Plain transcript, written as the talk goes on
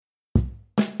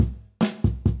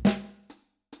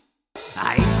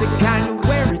the kind you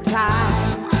wear a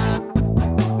tie.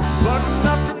 Button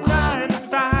up from 9 to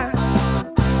 5.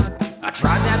 I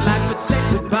tried that life but said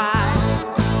goodbye.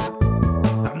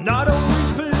 I'm not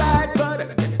always polite, but I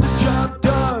get the job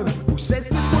done. Who says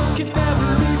that work can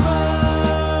never be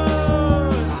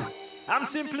fun? I'm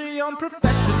simply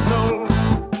unprofessional.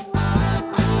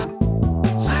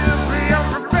 Simply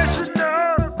unprofessional.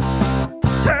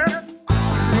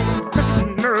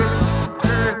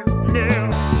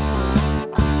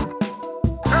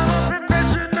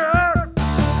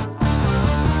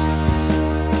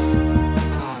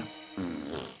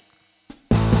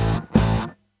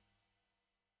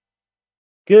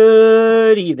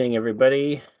 Good evening,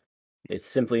 everybody. It's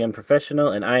Simply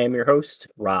Unprofessional, and I am your host,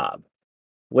 Rob.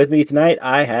 With me tonight,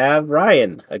 I have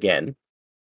Ryan again.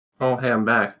 Oh, hey, I'm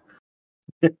back.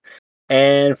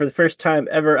 And for the first time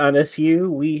ever on SU,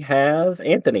 we have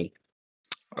Anthony.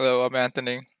 Hello, I'm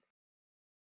Anthony.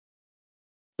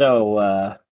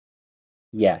 So,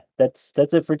 yeah, that's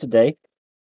it for today.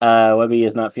 Webby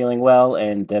is not feeling well,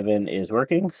 and Devin is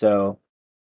working, so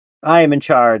I am in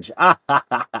charge.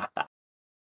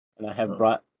 And I have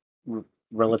brought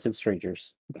relative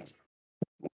strangers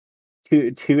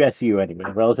to SU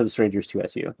anyway. Relative strangers to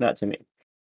SU, not to me.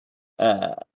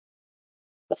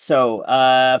 So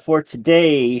for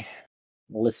today,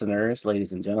 listeners,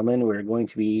 ladies and gentlemen, we're going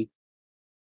to be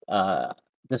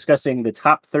discussing the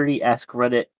top 30 Ask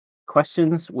Reddit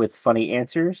questions with funny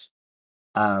answers.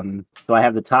 So I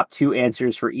have the top 2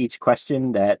 answers for each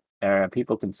question that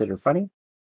people consider funny.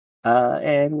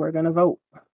 And we're going to vote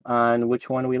on which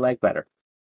one we like better.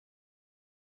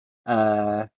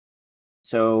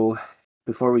 So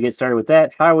before we get started with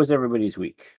that, how was everybody's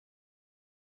week?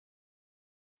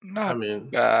 Not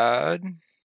bad.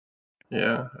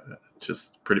 Yeah,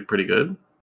 just pretty good.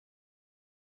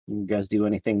 You guys do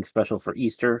anything special for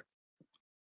Easter?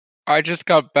 I just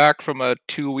got back from a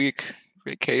 2-week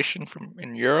vacation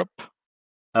in Europe.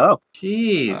 Oh,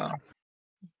 jeez.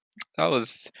 That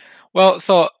was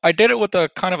so I did it with a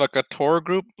kind of like a tour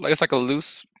group. Like it's like a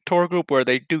loose tour group where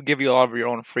they do give you a lot of your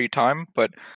own free time.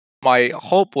 But my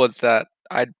hope was that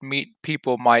I'd meet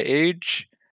people my age.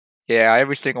 Yeah,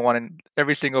 every single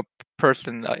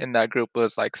person in that group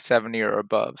was like 70 or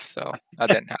above. So that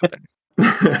didn't happen.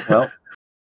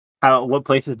 Well, what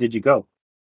places did you go?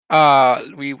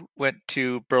 We went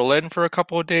to Berlin for a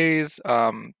couple of days,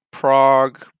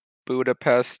 Prague,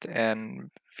 Budapest,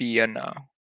 and Vienna.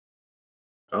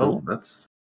 Oh, that's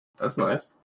nice.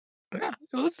 Yeah,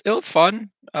 it was fun.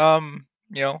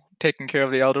 Taking care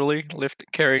of the elderly,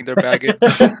 carrying their baggage,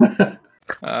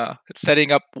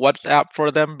 setting up WhatsApp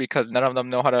for them because none of them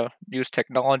know how to use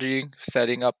technology.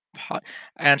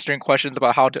 Answering questions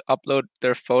about how to upload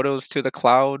their photos to the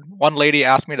cloud. One lady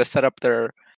asked me to set up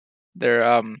their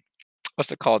what's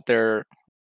it called? Their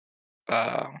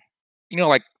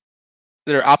like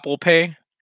their Apple Pay.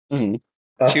 Mm-hmm.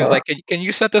 She was like, "Can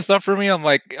you set this up for me?" I'm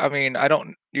like, "I mean, I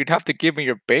don't. You'd have to give me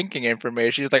your banking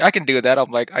information." She was like, "I can do that."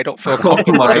 I'm like, "I don't feel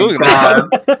comfortable doing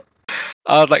that."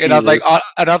 I was like,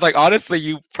 honestly,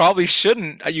 you probably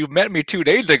shouldn't. You met me 2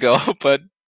 days ago, but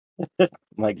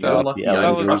like, so lucky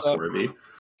I'm trustworthy.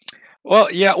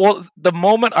 Well, yeah. Well, the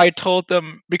moment I told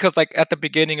them, because like at the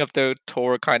beginning of the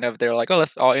tour, kind of, they're like, "Oh,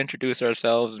 let's all introduce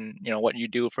ourselves and what you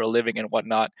do for a living and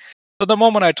whatnot." So the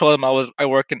moment I told them I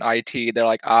work in IT, they're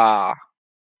like, "Ah,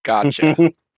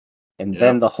 gotcha." And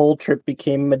then the whole trip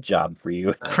became a job for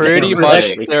you. Pretty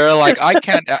much, they're like,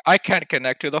 "I can't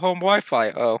connect to the home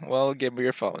Wi-Fi." Oh, well, give me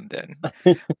your phone then.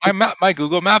 My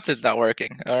Google Maps is not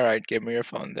working. All right, give me your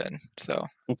phone then. So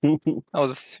that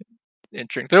was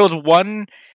interesting. There was one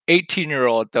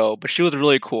 18-year-old though, but she was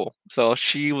really cool. So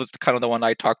she was kind of the one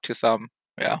I talked to some.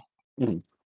 Yeah. Mm-hmm.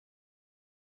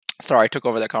 Sorry, I took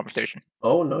over that conversation.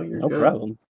 Oh no, you're good. No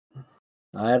problem.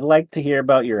 I'd like to hear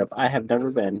about Europe. I have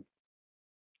never been.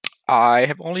 I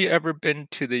have only ever been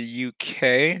to the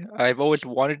UK. I've always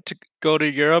wanted to go to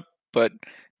Europe, but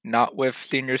not with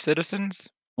senior citizens.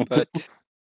 But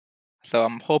so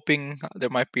I'm hoping there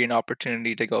might be an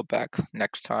opportunity to go back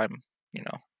next time,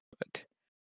 But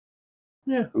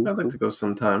yeah, I'd like to go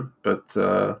sometime, but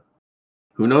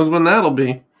who knows when that'll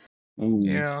be?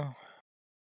 Yeah.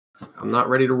 I'm not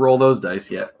ready to roll those dice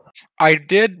yet. I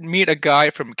did meet a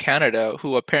guy from Canada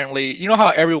who apparently,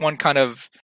 how everyone kind of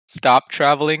stopped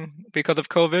traveling because of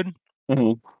COVID?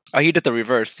 Mm-hmm. He did the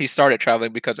reverse. He started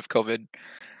traveling because of COVID.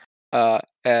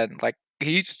 And like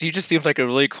he just seems like a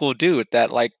really cool dude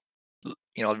that like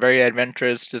very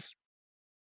adventurous, just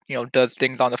does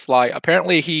things on the fly.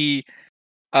 Apparently he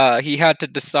had to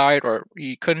decide, or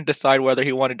he couldn't decide whether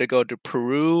he wanted to go to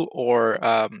Peru or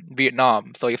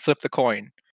Vietnam, so he flipped the coin.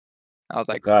 I was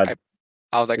like, God.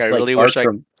 I was like, Just I like really wish I.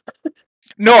 Bartram.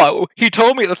 No, he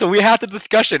told me. So we had the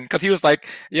discussion because he was like,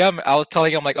 "Yeah." I was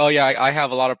telling him like, "Oh yeah, I have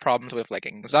a lot of problems with like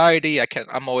anxiety.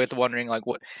 I'm always wondering like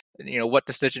what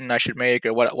decision I should make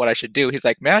or what I should do." He's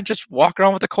like, "Man, just walk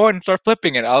around with a coin and start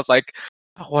flipping it." I was like,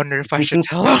 "I wonder if I should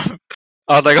tell him."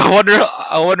 I was like,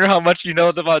 I wonder how much he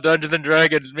knows about Dungeons and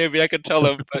Dragons. Maybe I could tell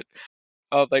him." But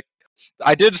I was like,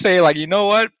 I did say like, you know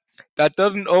what? That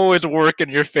doesn't always work in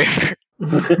your favor.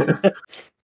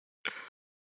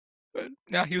 But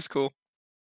yeah, he was cool.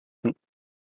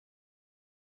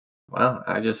 Well,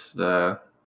 I just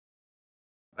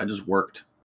worked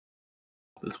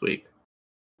this week,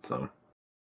 so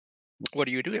What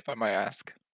do you do, if I might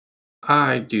ask?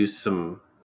 I do some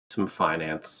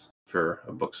finance for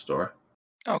a bookstore.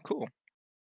 Oh, cool.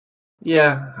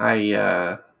 Yeah,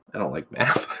 I don't like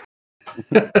math.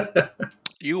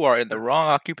 You are in the wrong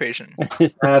occupation.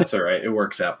 That's all right. It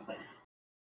works out.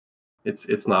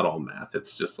 It's not all math.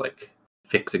 It's just like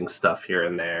fixing stuff here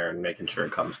and there and making sure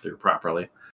it comes through properly.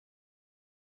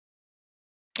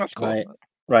 That's cool.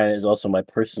 Ryan is also my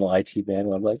personal IT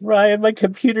man. I'm like, Ryan, my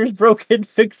computer's broken.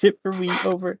 Fix it for me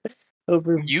over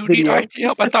You need video. IT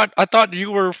help? I thought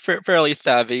you were fairly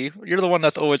savvy. You're the one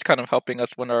that's always kind of helping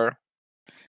us when our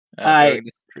during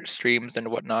the streams and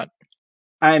whatnot.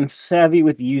 I'm savvy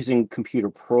with using computer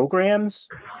programs.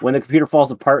 When the computer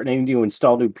falls apart and I need to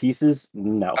install new pieces,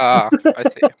 no. I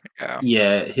see. Yeah.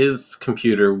 Yeah, his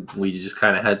computer we just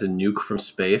kind of had to nuke from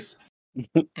space.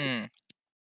 Mm.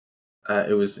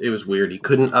 It was weird. He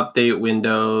couldn't update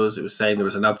Windows. It was saying there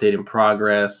was an update in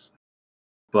progress,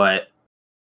 but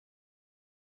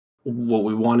what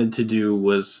we wanted to do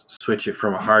was switch it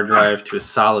from a hard drive to a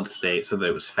solid state so that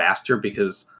it was faster,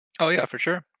 because Oh yeah, for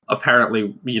sure. apparently,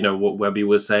 what Webby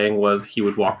was saying was he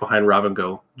would walk behind Rob and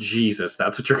go, Jesus,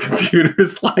 that's what your computer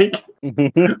is like.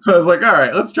 So I was like, all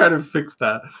right, let's try to fix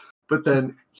that. But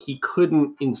then he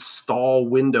couldn't install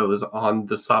Windows on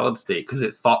the solid state because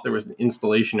it thought there was an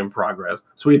installation in progress.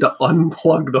 So we had to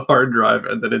unplug the hard drive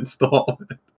and then install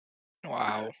it.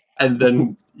 Wow. And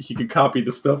then he could copy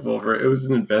the stuff over. It was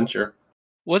an adventure.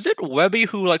 Was it Webby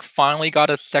who like finally got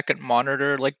a second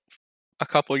monitor like a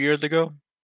couple years ago?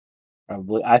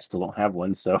 Probably. I still don't have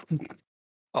one, so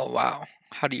Oh wow.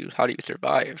 How do you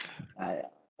survive?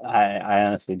 I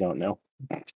honestly don't know.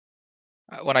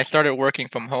 When I started working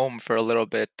from home for a little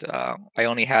bit, I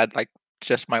only had like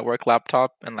just my work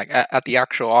laptop, and like at the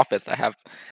actual office, I have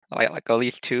like at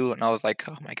least two, and I was like,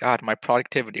 oh my god, my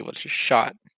productivity was just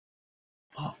shot.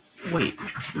 Oh, wait,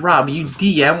 Rob, you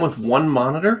DM with one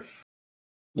monitor?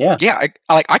 Yeah. Yeah,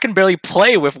 I can barely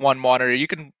play with one monitor. You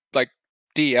can like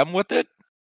DM with it.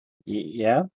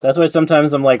 Yeah. That's why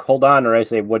sometimes I'm like, hold on, or I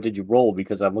say, what did you roll?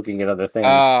 Because I'm looking at other things.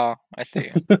 I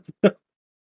see.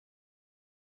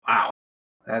 Wow,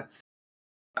 that's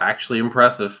actually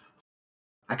impressive.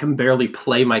 I can barely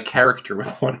play my character with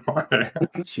one monitor.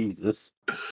 Jesus.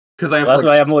 Because I have That's to,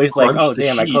 why I'm always like, scrunch oh the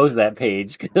damn, I sheet. closed that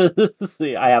page because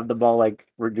I have them all like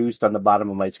reduced on the bottom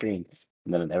of my screen,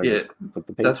 and then it never just put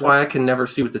the page. That's why I can never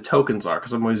see what the tokens are,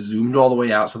 because I'm always zoomed all the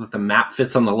way out so that the map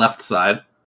fits on the left side.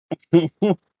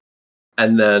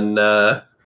 And then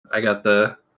I got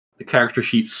the character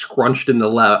sheet scrunched in the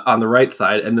left on the right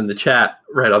side, and then the chat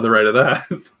right on the right of that.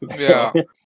 Yeah.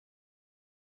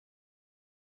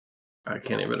 I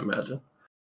can't even imagine.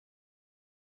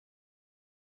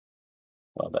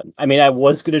 Well then, I mean, I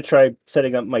was gonna try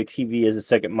setting up my TV as a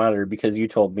second monitor because you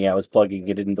told me I was plugging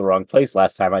it in the wrong place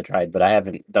last time I tried, but I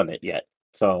haven't done it yet,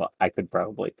 so I could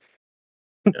probably.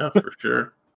 Yeah, for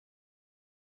sure.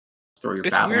 Throw your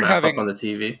It's battle weird map having- up on the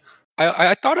TV.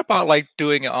 I thought about like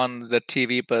doing it on the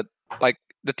TV, but like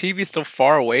the TV is so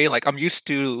far away. Like I'm used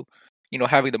to,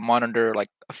 having the monitor like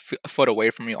a foot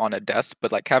away from me on a desk,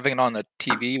 but like having it on the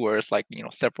TV where it's like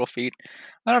several feet.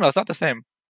 I don't know. It's not the same.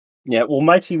 Yeah, well,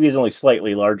 my TV is only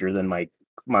slightly larger than my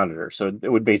monitor, so it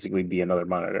would basically be another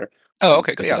monitor. Oh,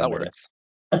 okay. Stick Yeah, it that on my works.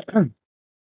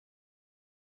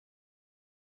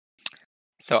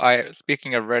 So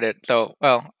speaking of Reddit,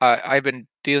 I've been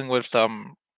dealing with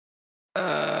some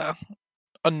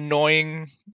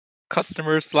annoying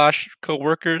customers /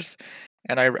 coworkers,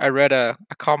 and I read a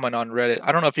comment on Reddit.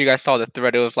 I don't know if you guys saw the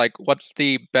thread. It was like, what's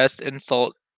the best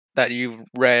insult that you've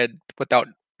read without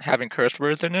having curse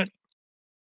words in it?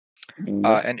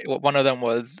 And one of them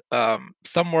was,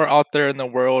 somewhere out there in the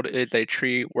world is a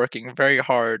tree working very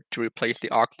hard to replace the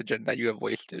oxygen that you have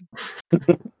wasted.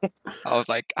 I was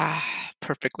like,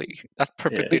 perfectly. That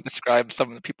perfectly describes some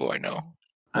of the people I know.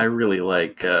 I really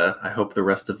like, I hope the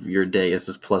rest of your day is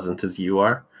as pleasant as you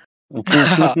are.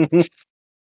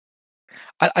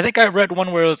 I think I read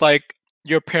one where it was like,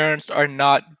 your parents are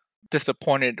not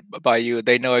disappointed by you.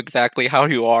 They know exactly how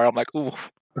you are. I'm like, ooh.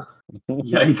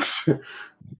 Yikes.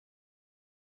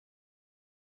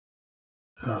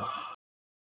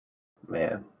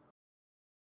 Man.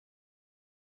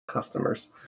 Customers.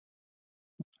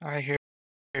 I hear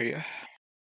you.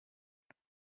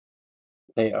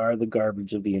 They are the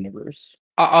garbage of the universe.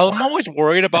 I'm always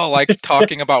worried about like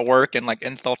talking about work and like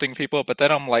insulting people, but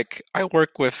then I'm like, I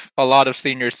work with a lot of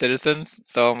senior citizens,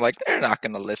 so I'm like, they're not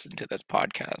gonna listen to this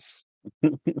podcast. I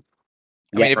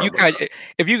mean,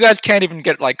 if you guys can't even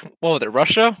get like, what was it,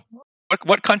 Russia?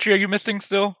 What country are you missing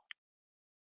still?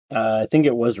 I think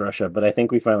it was Russia, but I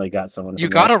think we finally got someone. You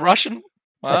from got there. a Russian?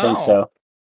 Wow. I think so.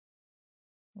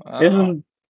 Wow. This was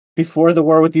before the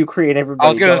war with Ukraine. Everybody.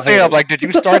 I was gonna say, I'm like, did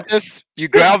you start this? You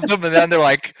grabbed them, and then they're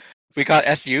like, we got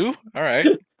SU. All right,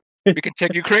 we can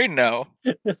take Ukraine now.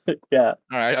 Yeah.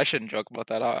 All right, I shouldn't joke about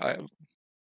that.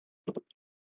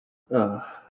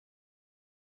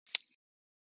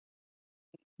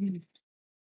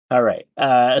 All right.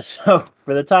 So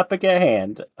for the topic at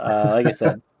hand, like I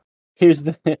said, here's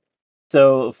the.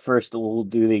 So first, we'll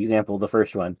do the example. The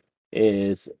first one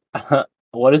is,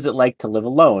 what is it like to live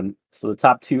alone? So the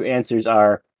top two answers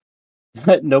are,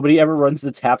 nobody ever runs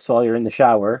the taps while you're in the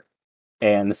shower,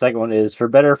 and the second one is, for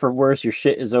better or for worse, your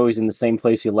shit is always in the same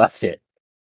place you left it.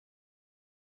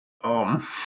 Are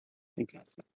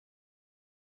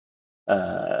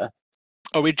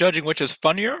we judging which is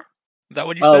funnier? Is that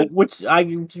what you said?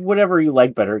 Whatever you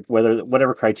like better,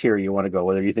 whatever criteria you want to go,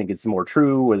 whether you think it's more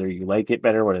true, whether you like it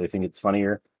better, whether you think it's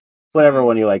funnier, whatever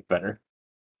one you like better.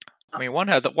 I mean, one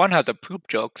has a poop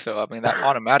joke, so I mean that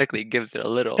automatically gives it a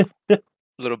little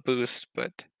boost.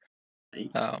 But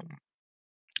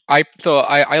I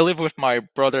live with my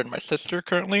brother and my sister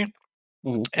currently,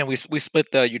 and we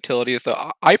split the utilities.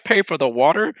 So I pay for the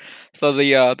water. So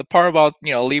the part about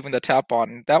leaving the tap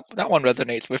on, that one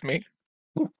resonates with me.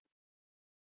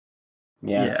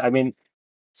 Yeah. I mean,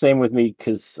 same with me,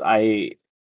 because I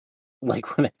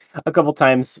like when a couple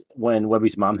times when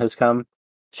Webby's mom has come,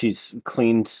 she's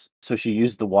cleaned, so she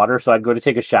used the water. So I'd go to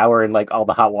take a shower, and like all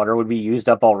the hot water would be used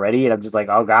up already, and I'm just like,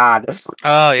 oh god.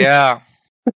 Oh yeah.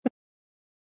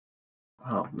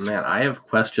 Oh man, I have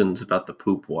questions about the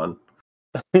poop one.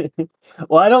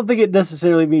 Well, I don't think it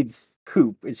necessarily means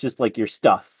poop. It's just like your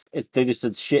stuff. They just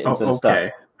said shit instead of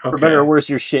stuff. For better or worse,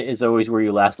 your shit is always where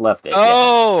you last left it.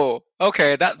 Oh, yeah.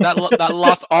 Okay. That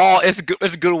lost all its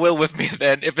goodwill with me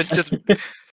then. If it's just.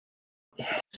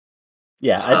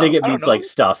 Yeah, I think it means like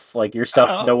stuff. Like your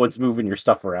stuff. No one's moving your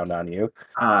stuff around on you.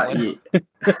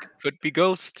 Could be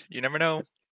ghost. You never know.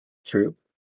 True.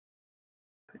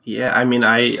 Yeah, I mean,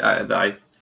 I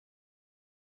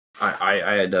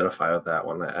identify with that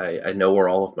one. I know where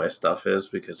all of my stuff is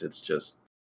because it's just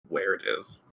where it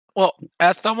is. Well,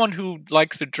 as someone who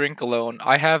likes to drink alone,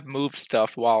 I have moved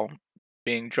stuff while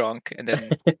being drunk and then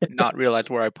not realize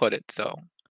where I put it. So,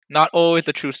 not always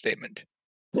a true statement.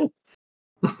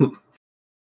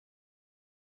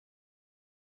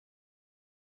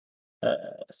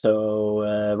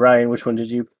 So Ryan, which one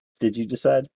did you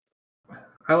decide?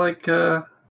 I like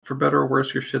for better or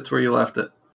worse, your shit's where you left it.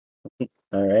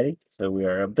 Alrighty, so we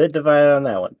are a bit divided on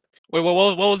that one. Wait,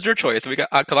 what was your choice? We got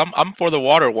because I'm for the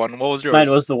water one. What was yours? Mine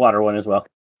was the water one as well.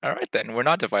 All right, then we're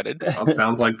not divided. That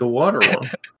sounds like the water one.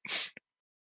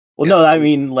 Well, no, I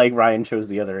mean like Ryan chose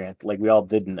the other end. Like we all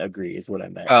didn't agree, is what I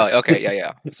meant. Oh, okay,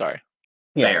 yeah. Sorry.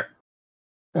 Fair.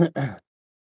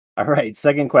 All right,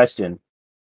 second question.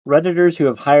 Redditors who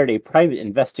have hired a private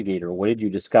investigator, what did you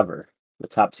discover? The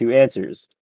top two answers.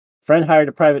 Friend hired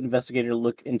a private investigator to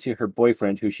look into her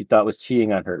boyfriend who she thought was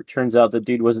cheating on her. Turns out the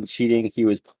dude wasn't cheating, he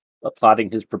was plotting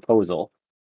his proposal.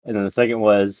 And then the second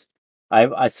was,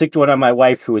 I sicked one on my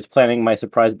wife who was planning my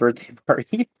surprise birthday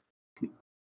party.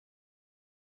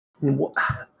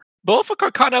 Both are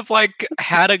kind of like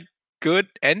had a good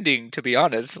ending, to be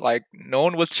honest. Like no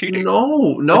one was cheating.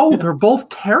 No, they're both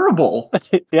terrible.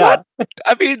 Yeah. What?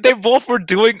 I mean, they both were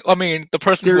doing. I mean, the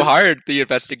person who hired the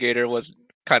investigator was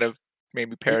kind of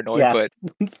maybe paranoid,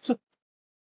 but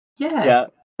yeah.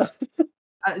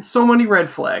 So many red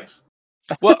flags.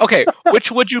 Well, okay.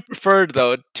 Which would you prefer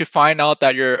though, to find out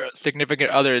that your significant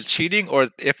other is cheating, or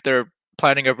if they're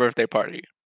planning a birthday party?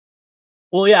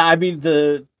 Well, yeah. I mean,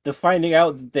 the finding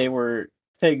out that they were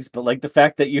things, but like the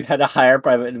fact that you had to hire a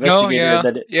private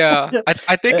investigator.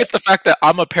 I think it's the fact that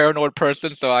I'm a paranoid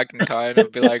person, so I can kind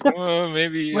of be like, well,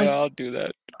 maybe I'll do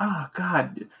that. Oh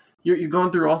God, you're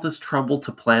going through all this trouble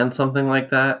to plan something like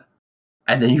that,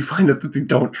 and then you find out that they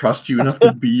don't trust you enough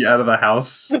to be out of the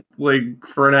house like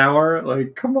for an hour.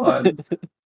 Like, come on.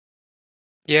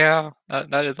 Yeah,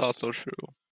 that is also true.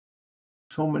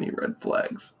 So many red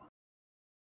flags.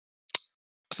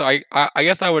 So I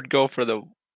guess I would go for the.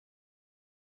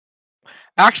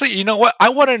 Actually, you know what? I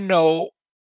want to know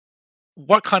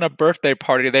what kind of birthday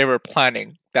party they were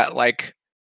planning. That like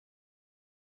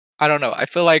I don't know. I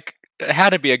feel like it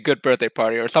had to be a good birthday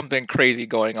party or something crazy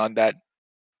going on that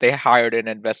they hired an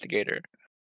investigator.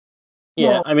 Yeah,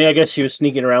 Well- I mean, I guess she was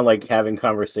sneaking around, like having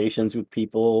conversations with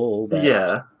people.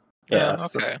 Yeah, Yeah.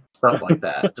 Okay. stuff like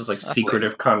that. Just like That's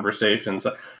secretive conversations.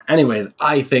 Anyways,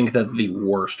 I think that the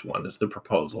worst one is the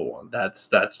proposal one. That's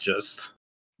just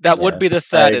That Yeah, would be the I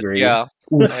saddest. agree. Yeah.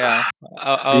 oof. Yeah.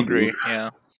 I'll Big agree. oof. Yeah.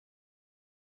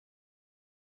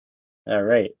 All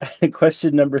right.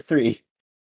 Question number 3.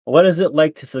 What is it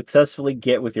like to successfully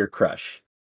get with your crush?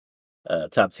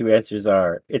 Top 2 answers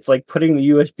are: it's like putting the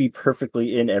USB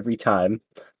perfectly in every time.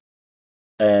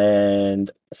 And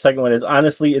second one is: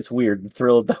 honestly, it's weird. The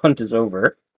thrill of the hunt is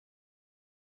over.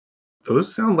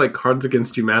 Those sound like Cards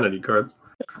Against Humanity cards.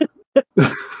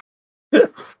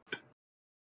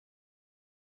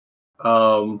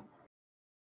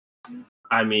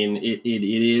 I mean, it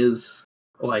is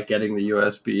like getting the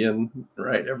USB in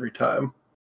right every time.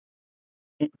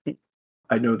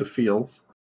 I know the feels.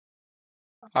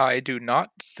 I do not,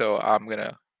 so I'm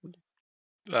gonna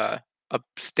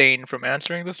abstain from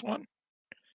answering this one.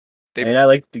 I mean, I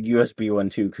like the USB one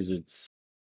too because it's.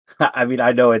 I mean,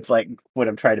 I know it's like when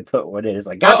I'm trying to put one in, it's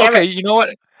like, God Well, damn okay, you know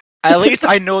what? At least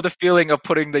I know the feeling of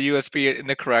putting the USB in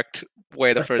the correct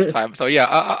way the first time. So yeah,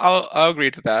 I'll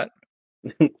agree to that.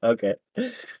 it. Okay,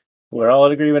 we're all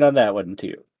in agreement on that one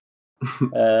too.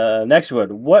 Next one: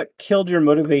 what killed your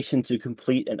motivation to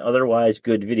complete an otherwise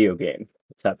good video game?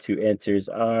 The top 2 answers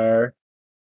are: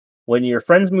 when your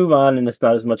friends move on and it's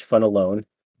not as much fun alone.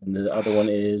 And the other one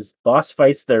is boss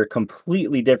fights that are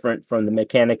completely different from the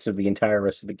mechanics of the entire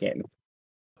rest of the game.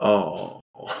 Oh,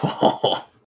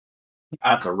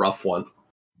 that's a rough one.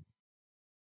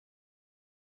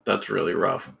 That's really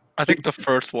rough. I think the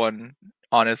first one,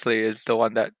 honestly, is the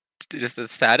one that is the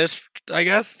saddest, I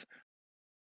guess.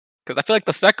 Because I feel like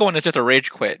the second one is just a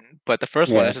rage quit, but the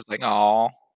first one Yeah. is just like,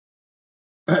 oh.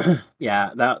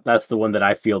 Yeah, that's the one that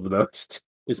I feel the most.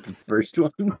 Is the first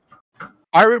one.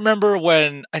 I remember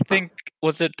when I think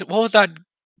what was that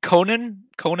Conan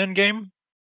game?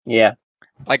 Yeah,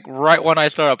 Like right when I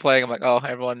started playing, I'm like, oh,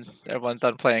 everyone's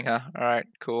done playing, huh? All right,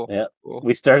 cool, yeah. cool.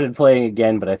 We started playing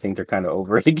again, but I think they're kind of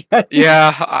over it again.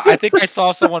 Yeah, I think I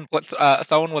saw someone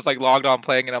someone was like logged on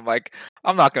playing, and I'm like,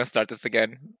 I'm not gonna start this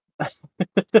again.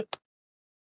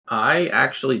 I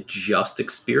actually just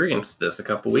experienced this a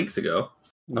couple weeks ago.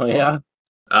 Oh yeah.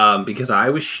 Because I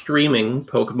was streaming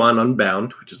Pokemon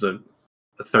Unbound, which is a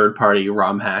third-party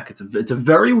ROM hack. It's a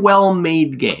very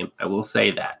well-made game. I will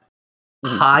say that.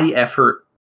 Mhm. High effort.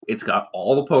 It's got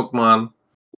all the Pokemon.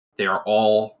 They are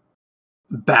all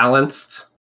balanced.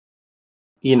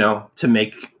 To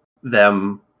make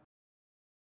them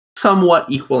somewhat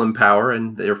equal in power,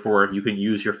 and therefore you can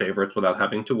use your favorites without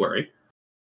having to worry.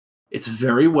 It's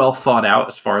very well thought out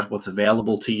as far as what's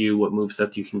available to you, what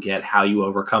movesets you can get, how you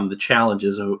overcome the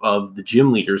challenges of the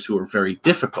gym leaders who are very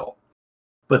difficult.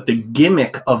 But the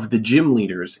gimmick of the gym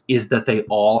leaders is that they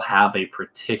all have a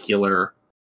particular,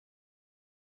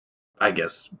 I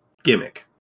guess, gimmick.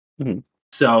 Mhm.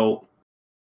 So,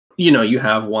 you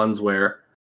have ones where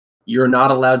you're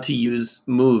not allowed to use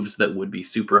moves that would be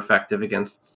super effective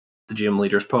against the gym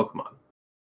leader's Pokemon.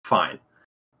 Fine.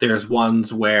 There's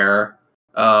ones where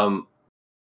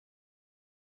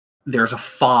there's a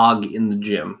fog in the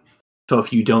gym. So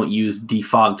if you don't use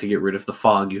defog to get rid of the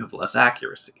fog, you have less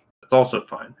accuracy. That's also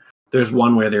fine. There's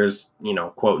one where there's,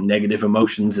 quote, negative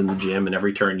emotions in the gym, and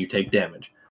every turn you take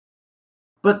damage.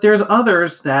 But there's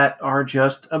others that are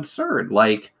just absurd.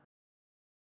 Like,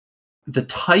 the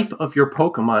type of your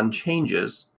Pokemon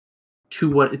changes to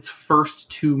what its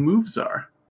first 2 moves are.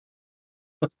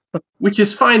 Which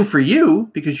is fine for you,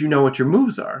 because you know what your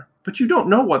moves are. But you don't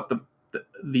know what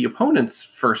the opponent's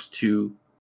first 2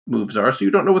 moves are, so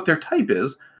you don't know what their type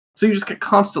is. So you just get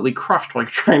constantly crushed while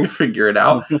you're trying to figure it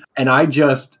out. And I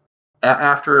just,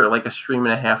 after like a stream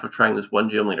and a half of trying this one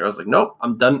gym leader, I was like, nope,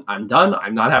 I'm done. I'm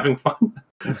not having fun.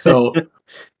 So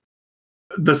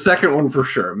the second one for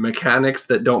sure. Mechanics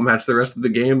that don't match the rest of the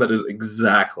game, that is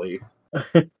exactly.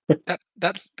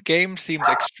 That game seems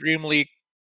extremely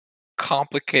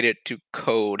complicated to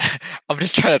code. I'm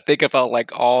just trying to think about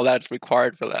like all that's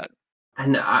required for that.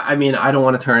 And I mean, I don't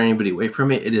want to turn anybody away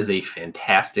from it. It is a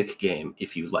fantastic game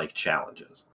if you like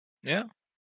challenges. Yeah.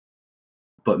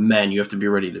 But man, you have to be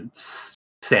ready to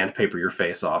sandpaper your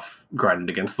face off, grind it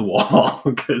against the wall,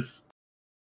 because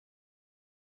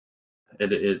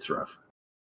it's rough.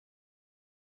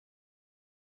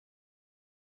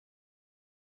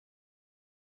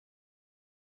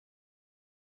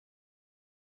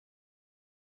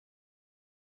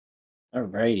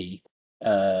 Alrighty.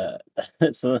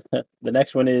 So the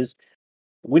next one is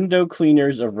window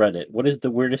cleaners of Reddit. What is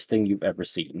the weirdest thing you've ever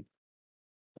seen?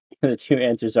 The two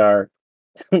answers are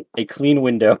a clean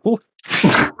window.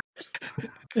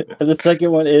 And the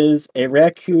second one is a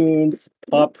raccoon's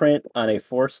paw print on a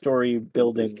 4-story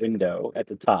building window at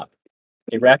the top.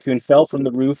 A raccoon fell from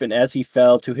the roof, and as he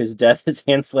fell to his death, his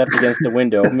hand slapped against the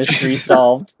window. Mystery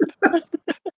solved.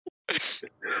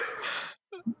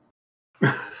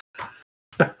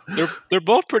 They're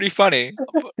both pretty funny.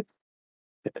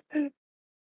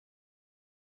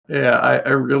 Yeah, I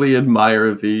really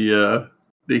admire the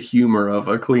humor of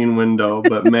a clean window,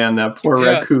 but man, that poor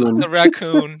Yeah, raccoon. the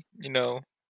raccoon,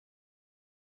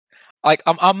 like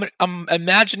I'm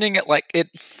imagining it like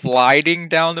it sliding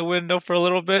down the window for a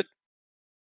little bit,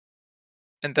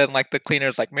 and then like the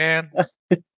cleaner's like, man,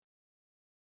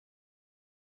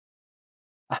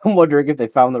 I'm wondering if they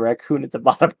found the raccoon at the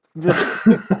bottom.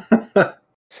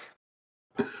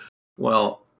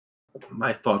 Well,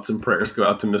 my thoughts and prayers go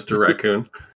out to Mr. Raccoon.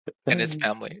 and his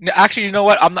family. No, actually, you know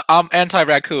what? I'm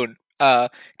anti-raccoon. Can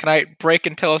I break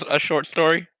and tell us a short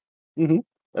story?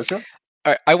 That's right.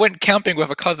 All right, I went camping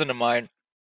with a cousin of mine,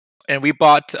 and we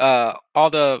bought all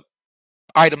the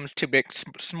items to make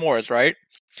s'mores. Right.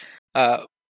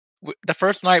 The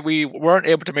first night we weren't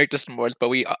able to make the s'mores, but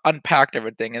we unpacked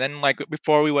everything, and then like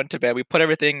before we went to bed, we put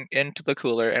everything into the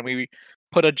cooler, and we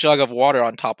put a jug of water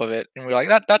on top of it, and we were like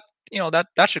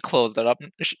that should close that up.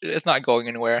 It's not going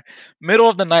anywhere. Middle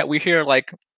of the night, we hear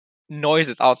like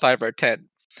noises outside of our tent,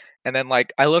 and then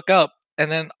like I look up,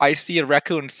 and then I see a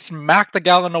raccoon smack the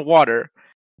gallon of water,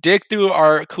 dig through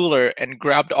our cooler, and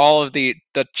grabbed all of the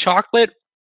chocolate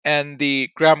and the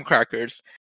graham crackers,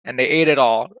 and they ate it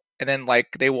all. And then like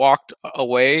they walked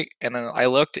away, and then I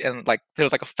looked, and like there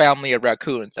was like a family of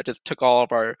raccoons that just took all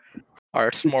of our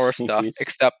s'more stuff, Jeez.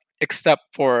 except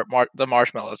for the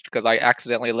marshmallows, because I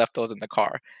accidentally left those in the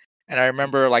car. And I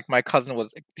remember like my cousin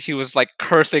was like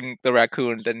cursing the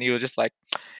raccoons, and he was just like,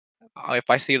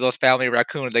 if I see those family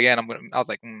raccoons again, I was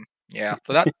like, yeah.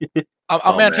 So that I'm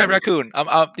Oh, man. anti-raccoon.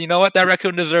 You know what? That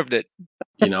raccoon deserved it.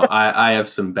 I have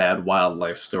some bad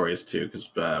wildlife stories too,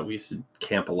 because we used to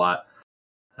camp a lot.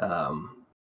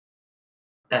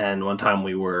 And one time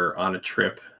we were on a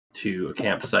trip to a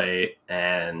campsite,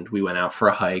 and we went out for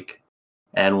a hike.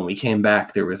 And when we came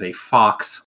back, there was a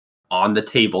fox on the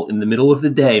table in the middle of the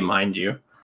day, mind you,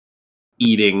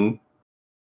 eating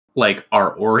like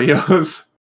our Oreos.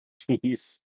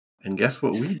 Jeez. And guess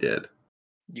what we did?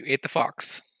 You ate the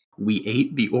fox. We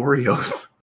ate the Oreos.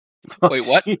 Wait,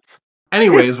 what? Jeez.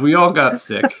 Anyways, we all got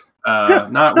sick.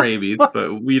 Not rabies,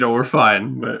 but we're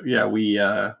fine. But yeah, we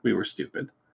were stupid.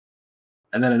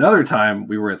 And then another time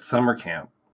we were at summer camp,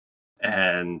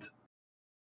 and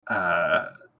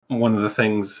one of the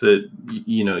things that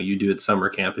you do at summer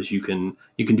camp is you can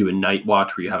do a night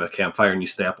watch where you have a campfire and you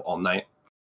stay up all night.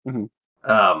 Mhm.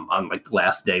 On like the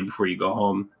last day before you go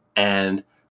home. And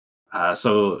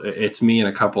so it's me and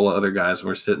a couple of other guys, and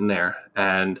we're sitting there,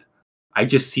 and I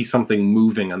just see something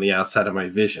moving on the outside of my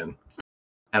vision,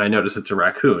 and I notice it's a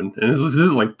raccoon. And this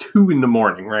is like 2 a.m,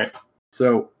 right?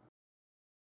 So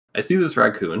I see this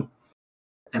raccoon,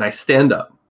 and I stand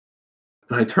up,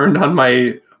 and I turned on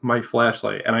my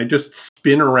flashlight, and I just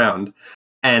spin around,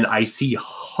 and I see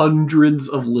hundreds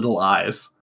of little eyes.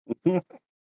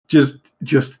 just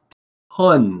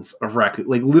tons of raccoons,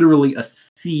 like literally a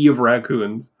sea of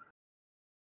raccoons.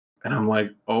 And I'm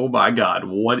like, oh my god,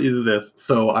 what is this?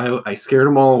 So I scared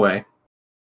them all away.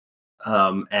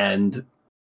 And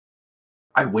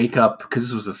I wake up, because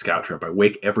this was a scout trip, I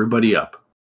wake everybody up,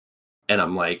 and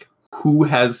I'm like, who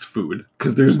has food?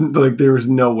 Because there was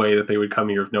no way that they would come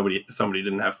here if somebody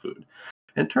didn't have food.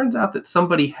 And it turns out that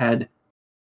somebody had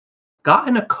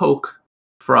gotten a Coke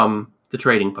from the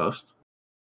trading post,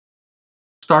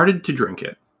 started to drink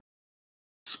it,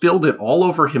 spilled it all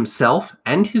over himself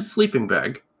and his sleeping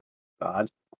bag, God.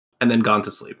 and then gone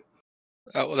to sleep.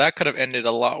 Well, that could have ended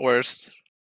a lot worse.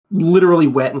 Literally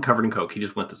wet and covered in Coke. He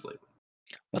just went to sleep.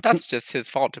 But that's just his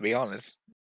fault, to be honest.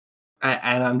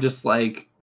 And I'm just like,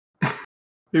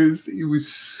 it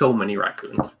was so many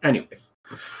raccoons. Anyways.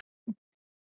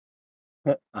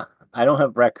 I don't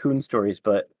have raccoon stories,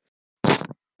 but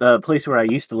the place where I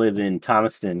used to live in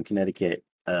Thomaston, Connecticut,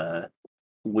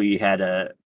 we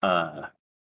had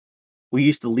we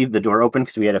used to leave the door open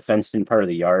because we had a fenced-in part of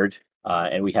the yard,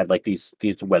 and we had like these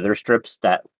weather strips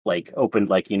that like opened,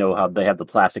 like how they have the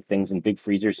plastic things in big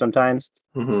freezers sometimes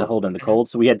to hold in the cold.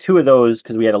 So we had 2 of those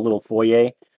because we had a little foyer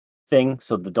thing,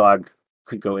 so the dog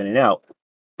could go in and out.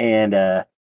 And I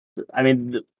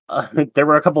mean, there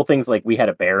were a couple things, like we had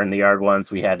a bear in the yard once.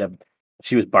 We had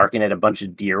she was barking at a bunch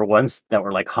of deer once that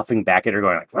were like huffing back at her,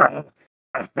 going like, "Arr!"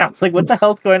 I was like, what the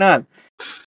hell's going on?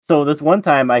 So this one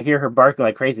time I hear her barking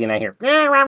like crazy, and I hear,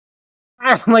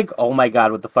 I'm like, oh my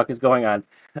god, what the fuck is going on?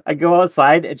 I go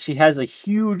outside, and she has a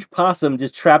huge possum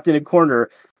just trapped in a corner,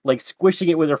 like squishing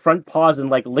it with her front paws and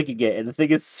like licking it, and the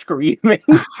thing is screaming.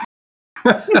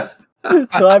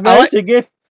 So I managed to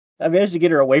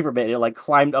get her away from it, and it like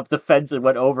climbed up the fence and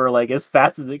went over like as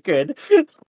fast as it could.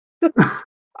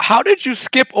 How did you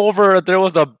skip over there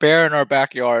was a bear in our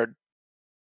backyard?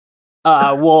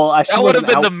 Well, she That would have wasn't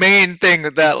been out. the main thing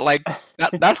that like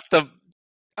that's the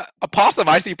a possum.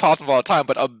 I see possum all the time,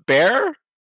 but a bear?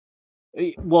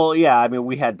 Well, yeah, I mean,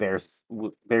 we had bears.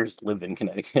 Bears live in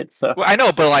Connecticut, so Well, I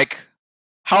know, but like,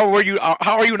 how are you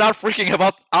not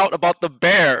freaking out about the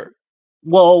bear?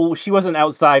 well, she wasn't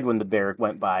outside when the bear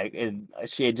went by, and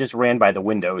she had just ran by the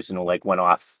windows and like went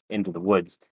off into the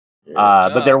woods.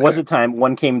 But there was Okay. a time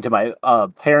one came to my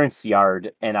parents'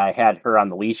 yard, and I had her on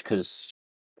the leash because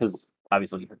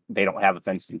obviously they don't have a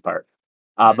fenced-in part.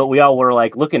 But we all were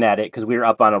like looking at it because we were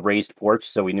up on a raised porch,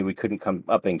 so we knew we couldn't come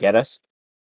up and get us.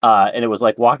 And it was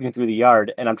like walking through the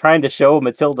yard, and I'm trying to show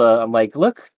Matilda. I'm like,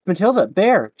 "Look, Matilda,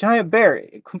 bear, giant bear."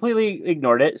 Completely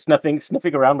ignored it, sniffing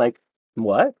around, like,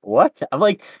 "What? What?" I'm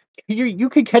like, "You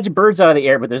could catch birds out of the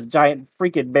air, but there's a giant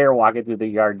freaking bear walking through the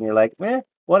yard," and you're like,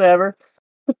 whatever."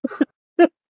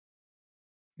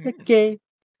 Okay.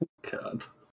 God.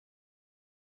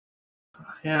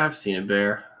 Yeah, I've seen a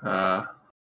bear.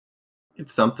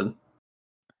 It's something.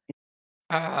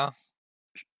 I've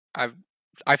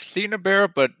seen a bear,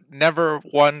 but never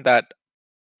one that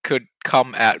could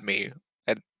come at me.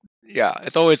 And yeah,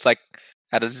 it's always like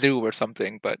at a zoo or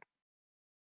something. But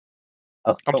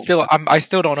Oh, I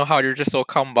still don't know how you're just so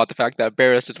calm about the fact that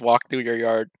bears just walk through your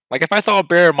yard. Like if I saw a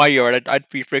bear in my yard, I'd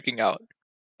be freaking out.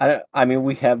 I mean,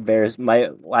 we have bears.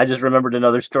 I just remembered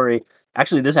another story.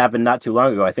 Actually, this happened not too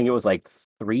long ago. I think it was like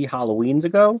 3 Halloweens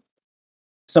ago,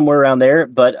 somewhere around there.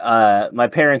 But my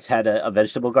parents had a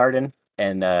vegetable garden,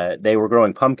 and they were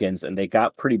growing pumpkins, and they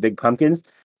got pretty big pumpkins.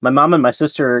 My mom and my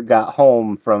sister got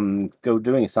home from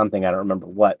doing something, I don't remember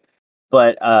what.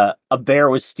 But a bear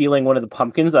was stealing one of the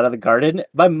pumpkins out of the garden.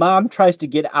 My mom tries to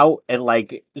get out and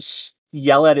like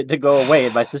yell at it to go away,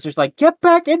 and my sister's like, "Get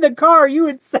back in the car, you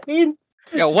insane!"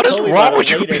 Yeah, She what is told me wrong about with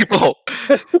it you later. people?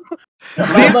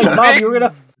 I'm like, "Mom, big you were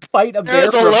gonna fight a bear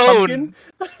bears for a alone.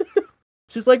 pumpkin?"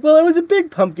 She's like, "Well, it was a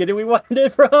big pumpkin, and we wanted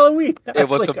it for Halloween." I It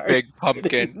was like, a "Are big you pumpkin.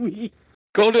 kidding me?"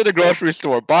 Go to the grocery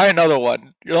store, buy another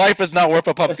one. Your life is not worth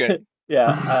a pumpkin.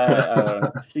 Yeah, I don't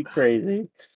know. She's crazy.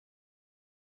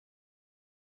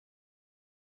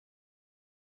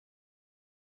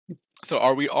 So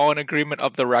are we all in agreement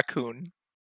of the raccoon?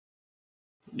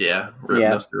 Yeah, rip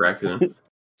Yeah. Mr. Raccoon.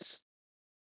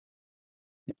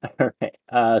 All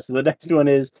right. So the next one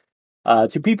is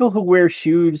to people who wear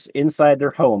shoes inside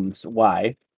their homes.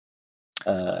 Why?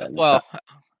 Well,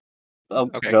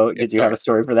 okay. Go. Yeah, Did you have sorry. a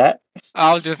story for that?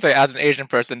 I was just say, as an Asian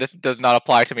person, this does not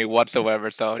apply to me whatsoever.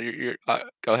 So you're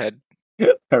go ahead.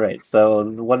 All right. So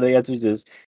one of the answers is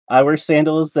I wear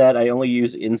sandals that I only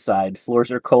use inside. Floors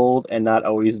are cold and not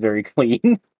always very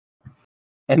clean.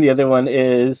 And the other one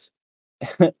is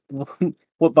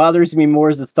what bothers me more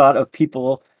is the thought of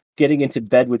people getting into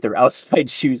bed with their outside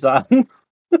shoes on.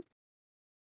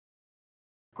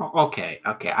 Okay.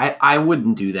 I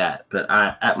wouldn't do that, but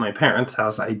at my parents'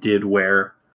 house, I did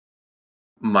wear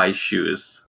my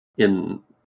shoes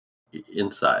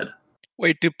inside.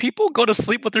 Wait, do people go to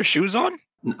sleep with their shoes on?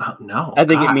 No. I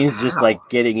think it God, means just how? like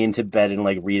getting into bed and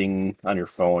like reading on your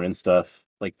phone and stuff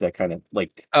like that kind of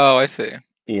like Oh, I see.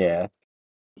 yeah.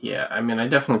 Yeah, I mean, I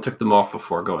definitely took them off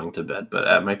before going to bed, but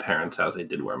at my parents' house, I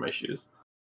did wear my shoes.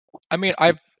 I mean,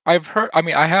 I've heard. I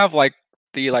mean, I have like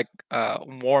the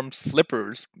warm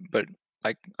slippers, but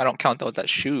like I don't count those as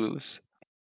shoes.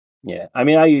 Yeah. I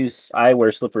mean, I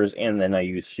wear slippers and then I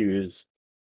use shoes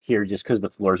here just because the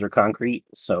floors are concrete,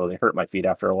 so they hurt my feet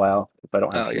after a while if I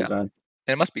don't have Oh yeah, shoes on. and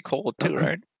it must be cold too,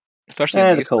 right? Especially in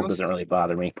the The East cold Coast. doesn't really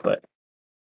bother me, but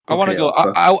I want to Okay, go.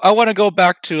 also. I want to go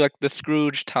back to like the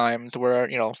Scrooge times, where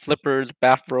slippers,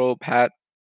 bathrobe, hat.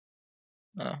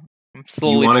 I'm You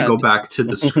slowly want to go trans. back to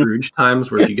the Scrooge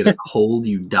times where if you get a cold,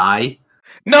 you die?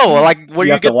 No, like where you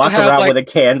you have to get to walk have around like with a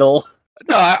candle.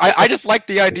 no. I just like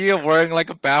the idea of wearing like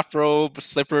a bathrobe,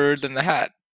 slippers, and the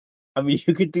hat. I mean,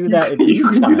 you could do that in You these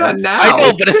can do that times. now. I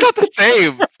know, but it's not the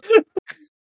same.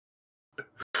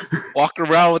 Walk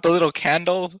around with a little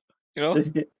candle, Do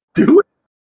it.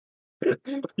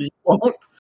 You won't.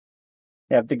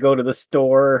 You have to go to the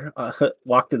store,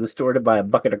 walk to the store to buy a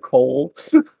bucket of coal.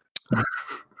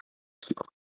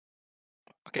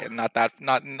 Okay, Okay,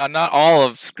 not all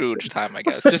of Scrooge time, I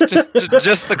guess.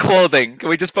 Just the clothing. Can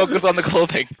we just focus on the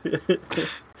clothing? I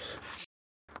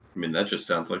mean, that just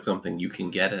sounds like something you can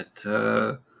get at,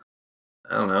 I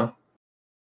don't know.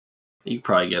 You could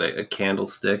probably get a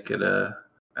candlestick at an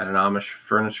Amish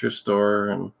furniture store,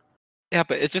 and Yeah,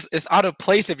 but it's out of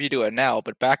place if you do it now.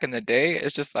 But back in the day,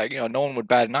 it's just like, no one would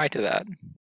bat an eye to that.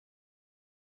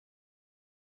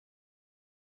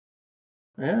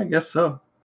 yeah, I guess so.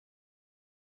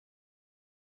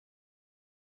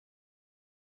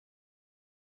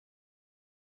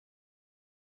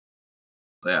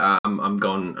 Yeah, I'm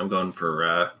going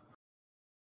for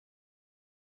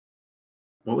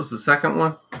what was the second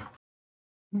one?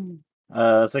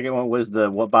 Second one was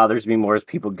what bothers me more is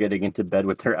people getting into bed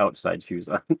with their outside shoes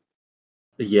on.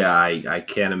 Yeah, I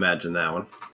can't imagine that one.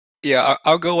 Yeah,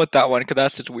 I'll go with that one because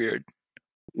that's just weird.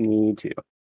 Me too.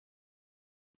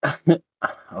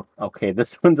 Okay,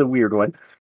 this one's a weird one.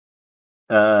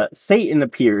 Satan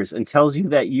appears and tells you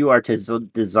that you are to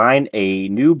design a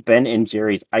new Ben and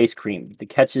Jerry's ice cream. The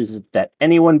catch is that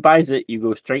anyone buys it, you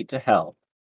go straight to hell.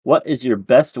 What is your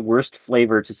best, worst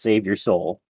flavor to save your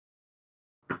soul?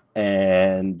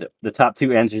 And the top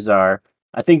two answers are,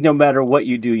 I think no matter what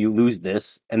you do, you lose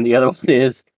this. And the other one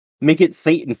is, make it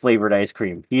Satan flavored ice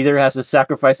cream. He either has to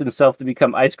sacrifice himself to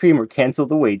become ice cream or cancel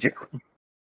the wager.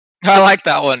 I like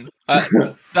that one. I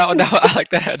like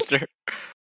that answer.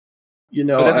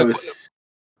 Go ahead. I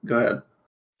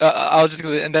was just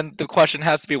gonna, and then the question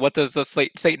has to be, what does the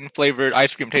Satan flavored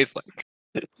ice cream taste like?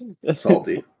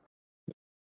 Salty.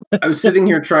 I was sitting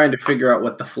here trying to figure out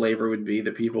what the flavor would be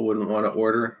that people wouldn't want to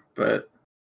order, but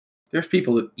there's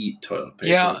people that eat toilet paper.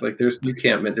 Yeah. Like you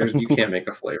can't make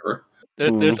a flavor.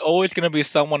 There's always gonna be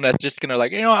someone that's just gonna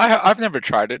like, I've never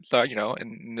tried it, so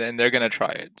and then they're gonna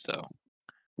try it. So.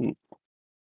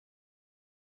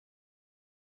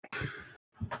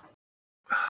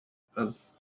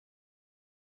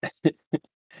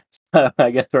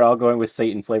 I guess we're all going with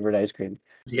Satan flavored ice cream.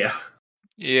 Yeah.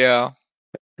 Yeah.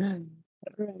 Right.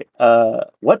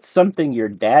 What's something your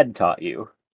dad taught you?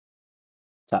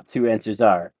 Top two answers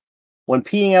are, when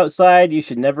peeing outside, you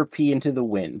should never pee into the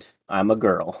wind. I'm a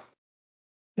girl.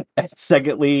 And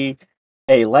secondly,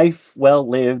 a life well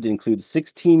lived includes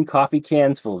 16 coffee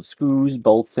cans full of screws,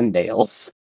 bolts, and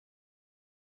nails.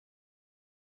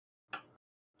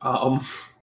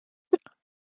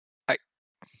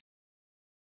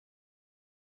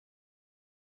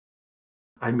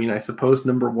 I mean, I suppose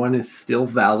number one is still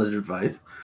valid advice.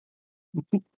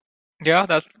 Yeah,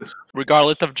 that's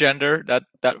regardless of gender, that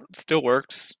still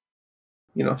works.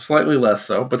 Slightly less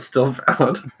so, but still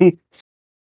valid.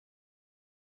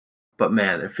 But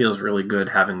man, it feels really good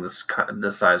having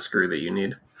the size screw that you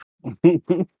need.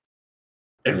 It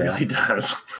really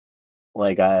does.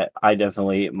 Like my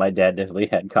dad definitely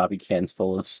had coffee cans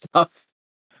full of stuff.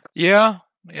 Yeah,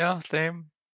 same.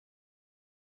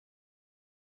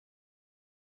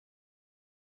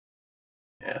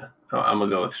 Yeah, I'm gonna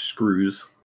go with screws.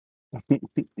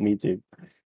 Me too.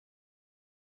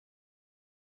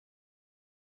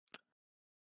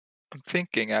 I'm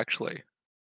thinking, actually.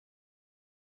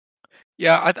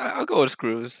 Yeah, I'll go with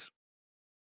screws.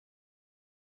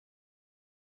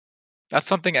 That's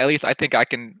something, at least I think I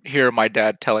can hear my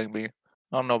dad telling me. I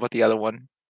don't know about the other one.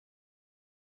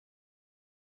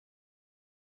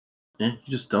 Yeah,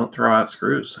 you just don't throw out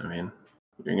screws. I mean,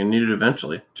 you're gonna need it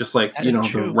eventually. Just like That is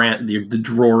true. the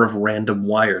drawer of random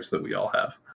wires that we all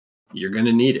have. You're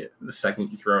gonna need it the second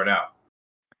you throw it out.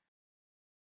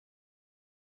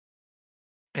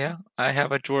 Yeah, I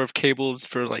have a drawer of cables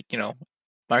for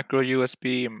micro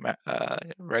USB,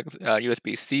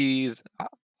 USB-Cs,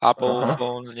 Apple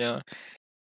phones. Yeah.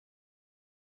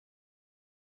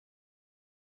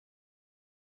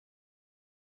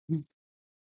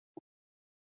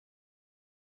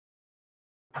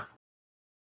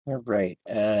 All right.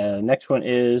 Next one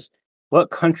is,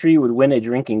 what country would win a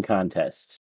drinking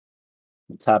contest?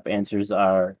 The top answers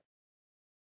are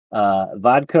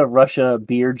vodka, Russia,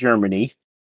 beer, Germany,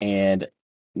 and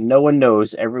no one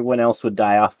knows. Everyone else would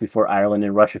die off before Ireland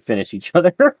and Russia finish each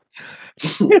other.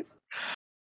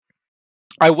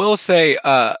 I will say,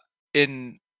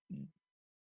 when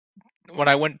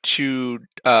I went to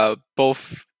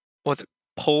both, was it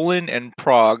Poland and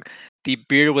Prague, the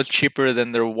beer was cheaper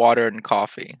than their water and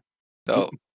coffee. So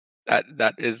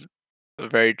that is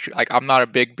very true. Like, I'm not a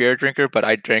big beer drinker, but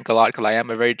I drank a lot because I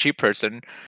am a very cheap person.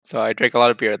 So I drank a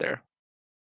lot of beer there.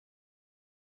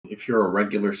 If you're a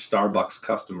regular Starbucks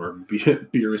customer,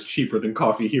 beer is cheaper than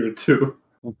coffee here too.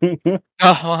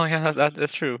 Oh, well, yeah,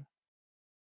 that's true.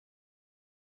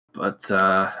 But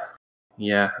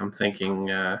yeah, I'm thinking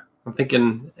I'm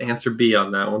thinking answer B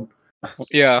on that one.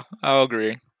 Yeah, I'll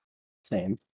agree.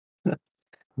 Same.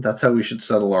 That's how we should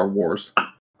settle our wars.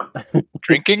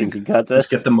 Drinking? Drinking contest.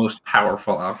 Just get the most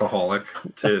powerful alcoholic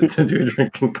to do a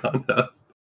drinking contest.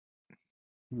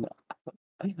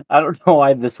 I don't know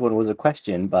why this one was a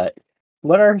question, but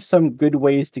what are some good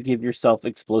ways to give yourself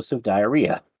explosive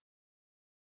diarrhea?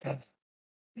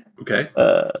 Okay.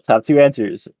 Top 2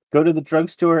 answers. Go to the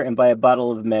drugstore and buy a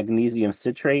bottle of magnesium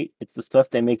citrate. It's the stuff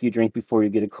they make you drink before you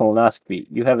get a colonoscopy.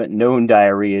 You haven't known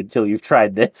diarrhea until you've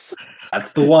tried this.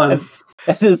 That's the one.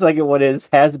 And the second one is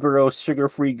Hasbro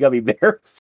sugar-free gummy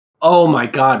bears. Oh my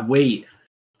god, wait.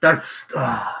 That's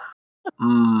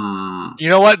You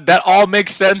know what? That all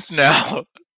makes sense now.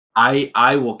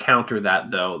 I will counter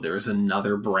that though. There's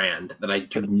another brand that I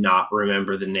do not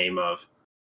remember the name of.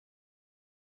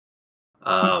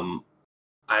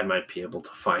 I might be able to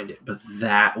find it, but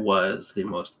that was the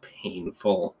most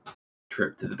painful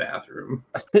trip to the bathroom.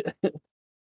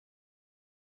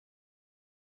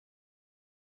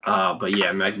 But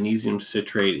yeah, magnesium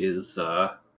citrate is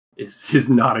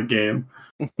not a game.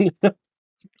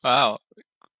 Wow.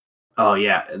 Oh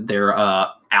yeah, they're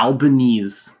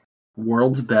Albanese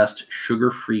world's best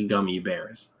sugar-free gummy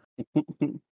bears.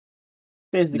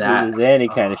 Basically, That- is any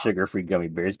kind of sugar-free gummy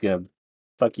bears gonna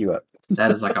fuck you up.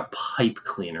 That is like a pipe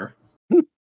cleaner.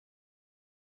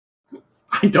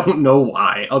 I don't know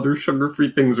why. Other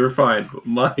sugar-free things are fine, but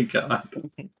my god.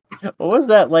 What was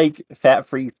that, like,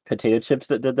 fat-free potato chips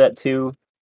that did that too?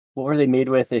 What were they made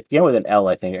with? It began with an L,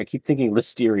 I think. I keep thinking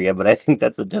listeria, but I think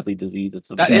that's a deadly disease. It's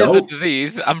That No. is a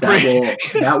disease. I'm That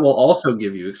pretty. will also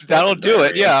give you explosive That'll do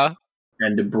it. diarrhea Yeah.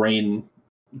 and a brain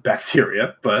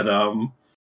bacteria, but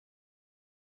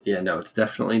yeah, no, it's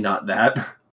definitely not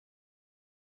that.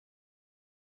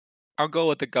 I'll go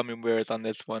with the gummy bears on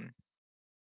this one.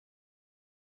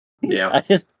 Yeah.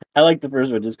 I like the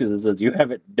first one just because it says you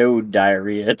haven't known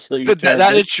diarrhea until you tried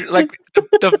That this. is true. Like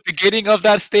the beginning of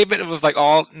that statement, it was like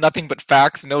all nothing but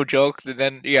facts, no jokes, and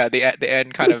then yeah, the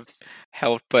end kind of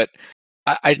helped. But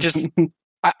I just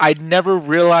I never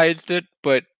realized it,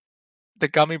 but the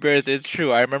gummy bears is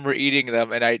true. I remember eating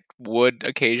them, and I would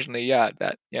occasionally,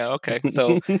 okay.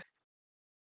 So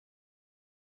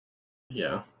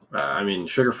Yeah. I mean,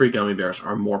 sugar-free gummy bears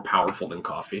are more powerful than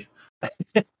coffee.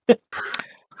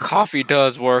 coffee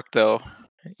does work, though.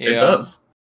 Yeah. It does.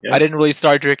 Yeah. I didn't really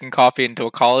start drinking coffee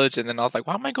until college, and then I was like,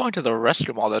 why am I going to the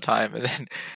restroom all the time? And then,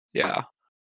 yeah.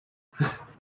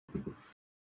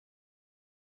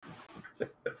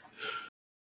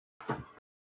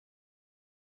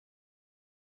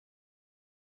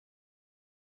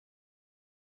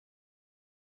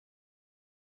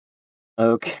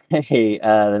 Okay,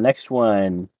 the next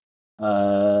one.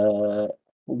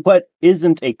 What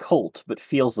isn't a cult but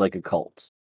feels like a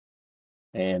cult?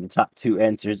 And the top 2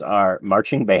 answers are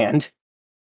marching band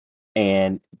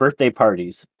and birthday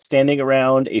parties. Standing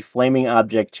around a flaming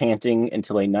object chanting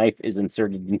until a knife is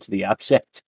inserted into the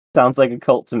object. Sounds like a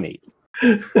cult to me.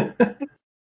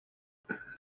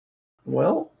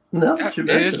 Well, now that you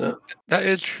mention it. That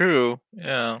is true.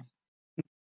 Yeah.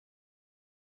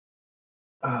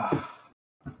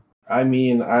 I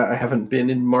mean, I haven't been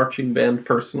in marching band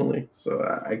personally, so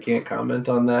I can't comment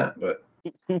on that. But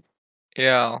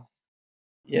Yeah.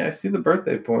 yeah, I see the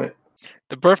birthday point.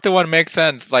 The birthday one makes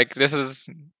sense. Like, this is.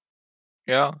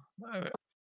 Yeah.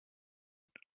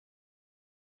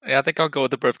 Yeah, I think I'll go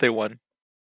with the birthday one.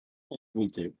 Me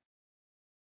too.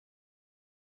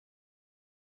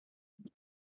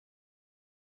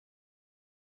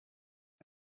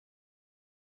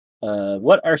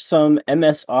 What are some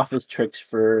MS Office tricks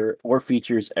or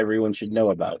features everyone should know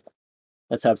about?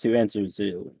 Let's have 2 answers.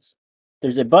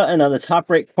 There's a button on the top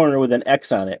right corner with an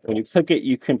X on it. When you click it,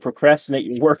 you can procrastinate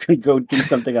your work and go do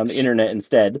something on the internet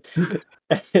instead.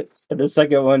 And the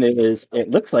second one is it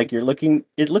looks like you're looking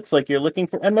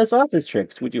for MS Office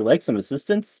tricks. Would you like some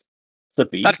assistance?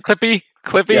 Clippy. That Clippy?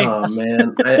 Oh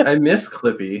man, I miss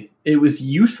Clippy. It was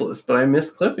useless, but I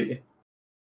miss Clippy.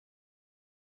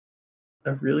 I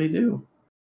really do.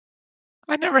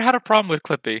 I never had a problem with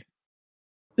Clippy.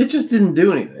 It just didn't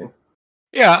do anything.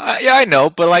 Yeah, I know,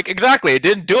 but like exactly, it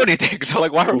didn't do anything. So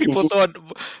like, why are people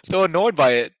so annoyed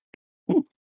by it?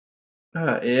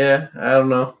 Yeah, I don't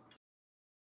know.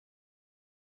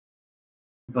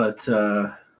 But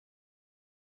the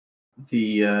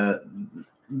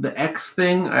X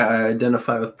thing, I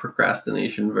identify with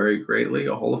procrastination very greatly.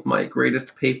 All of my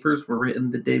greatest papers were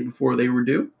written the day before they were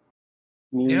due.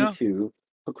 Me too.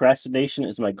 Procrastination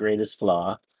is my greatest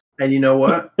flaw. And you know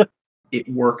what? It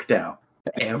worked out.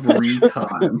 every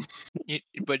time.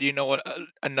 But you know what?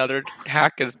 Another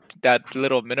hack is that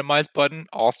little minimize button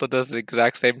also does the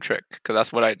exact same trick, because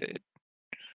that's what I did.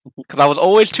 Because I was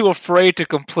always too afraid to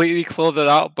completely close it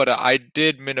out, but I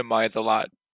did minimize a lot.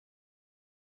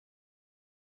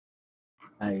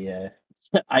 I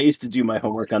used to do my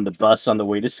homework on the bus on the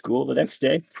way to school the next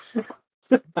day.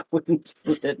 I wouldn't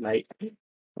do it at night.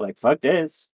 Like, fuck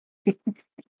this.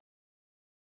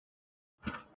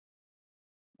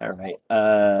 All right.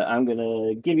 I'm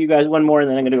gonna give you guys one more, and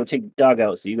then I'm gonna go take the dog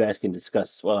out so you guys can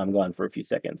discuss while I'm gone for a few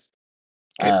seconds.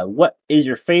 Okay. What is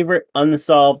your favorite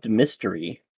unsolved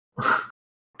mystery?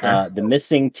 The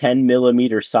missing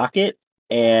 10mm socket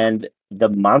and the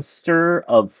monster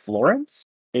of Florence.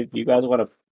 If you guys want to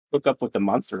look up what the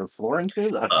monster of Florence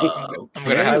is, I'm gonna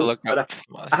have to look up.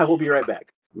 I will be right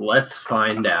back. Let's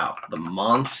find out. The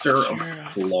monster of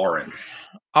Sure. Florence.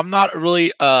 I'm not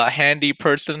really a handy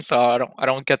person, so I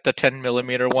don't get the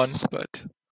 10mm ones, but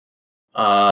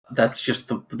That's just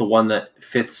the one that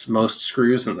fits most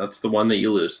screws, and that's the one that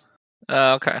you lose.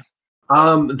 okay.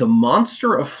 The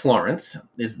Monster of Florence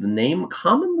is the name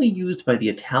commonly used by the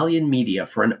Italian media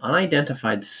for an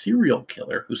unidentified serial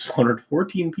killer who slaughtered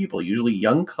 14 people, usually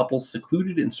young couples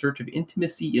secluded in search of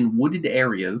intimacy in wooded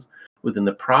areas within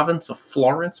the province of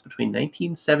Florence between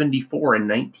 1974 and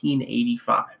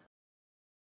 1985.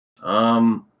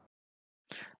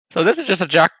 So this is just a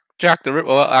Jack the Ripper.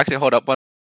 Well, actually, hold up one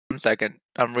second.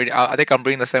 I'm reading. I think I'm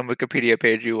reading the same Wikipedia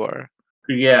page you are.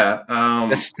 Yeah.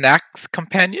 The Snacks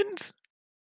Companions.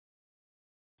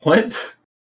 What?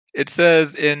 It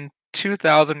says in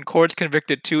 2000, courts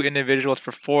convicted 2 individuals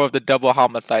for 4 of the double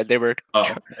homicide. They were Oh,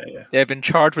 okay. Yeah. they have been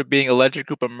charged with being a alleged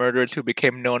group of murderers who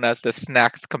became known as the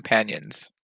Snacks Companions.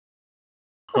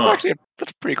 That's Huh. actually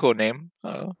that's a pretty cool name.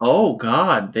 Oh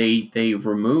God, they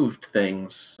removed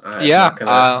things. Yeah,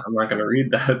 I'm not gonna read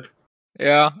that.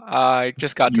 Yeah, I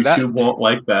just got to that. YouTube won't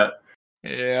like that.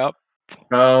 Yep.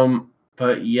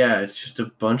 But yeah, it's just a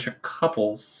bunch of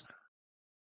couples.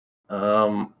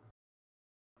 But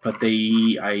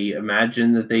I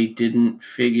imagine that they didn't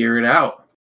figure it out.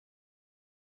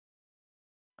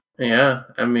 Yeah,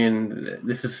 I mean,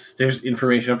 there's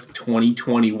information up to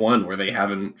 2021 where they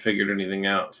haven't figured anything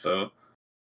out. So,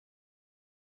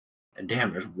 and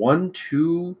damn, there's 1,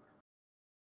 2,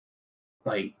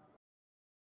 like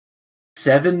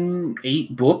 7,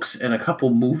 8 books and a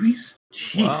couple movies.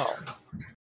 Jeez. Wow.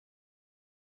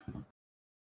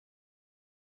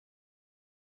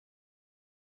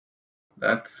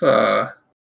 That's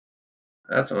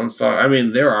unsolved. I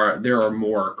mean, there are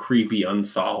more creepy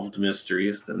unsolved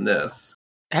mysteries than this.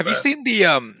 Have you seen the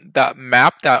that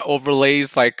map that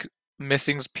overlays like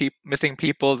missing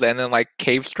peoples and then like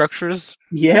cave structures?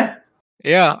 Yeah.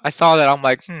 Yeah, I saw that. I'm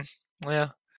like, yeah,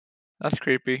 that's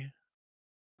creepy.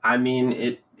 I mean,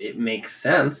 it makes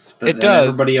sense, but It then does.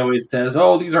 everybody always says,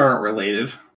 "Oh, these aren't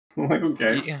related." I'm like,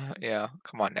 okay. Yeah.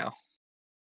 Come on now.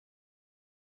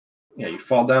 Yeah, you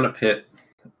fall down a pit,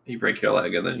 you break your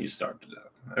leg, and then you starve to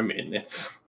death. I mean, it's.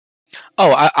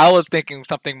 Oh, I was thinking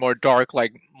something more dark,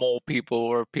 like mole people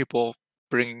or people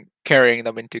carrying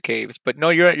them into caves. But no,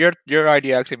 your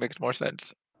idea actually makes more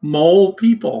sense. Mole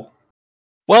people.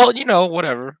 Well,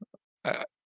 whatever.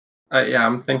 Yeah,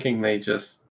 I'm thinking they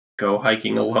just go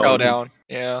hiking alone. Fell down.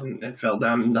 Yeah. And fell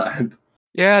down and died.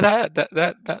 Yeah,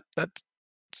 that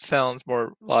sounds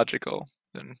more logical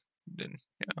than yeah.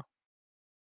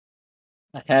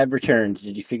 I have returned.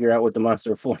 Did you figure out what the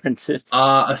monster of Florence is?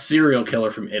 A serial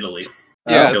killer from Italy.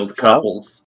 Yes. Killed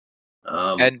couples.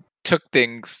 And took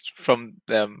things from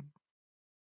them.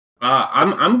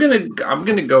 I'm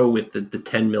gonna go with the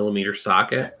 10mm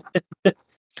socket.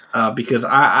 Because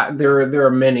there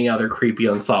are many other creepy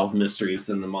unsolved mysteries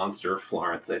than the monster of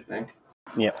Florence, I think.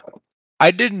 Yeah. I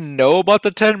didn't know about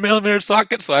the 10mm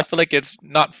socket, so I feel like it's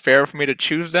not fair for me to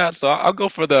choose that. So I'll go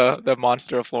for the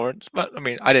monster of Florence. But I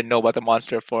mean, I didn't know about the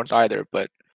monster of Florence either,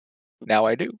 but now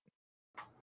I do.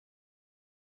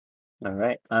 All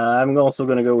right. I'm also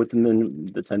going to go with the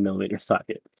 10mm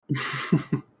socket.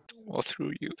 Well,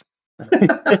 screw you.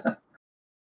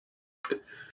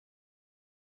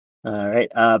 All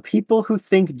right. People who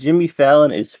think Jimmy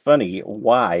Fallon is funny,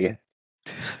 why?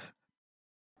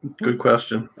 Good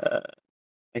question.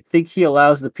 I think he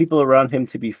allows the people around him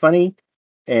to be funny,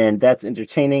 and that's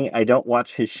entertaining. I don't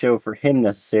watch his show for him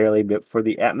necessarily, but for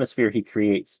the atmosphere he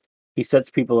creates. He sets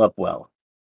people up well.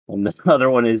 And the other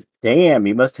one is, damn,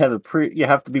 you must have you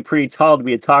have to be pretty tall to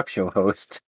be a talk show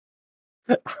host.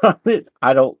 I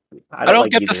don't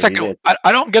get the second.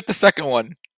 I don't get the second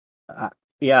one.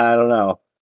 Yeah, I don't know.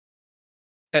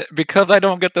 Because I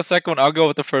don't get the second one, I'll go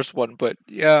with the first one. But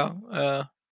yeah,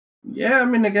 Yeah, I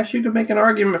mean, I guess you could make an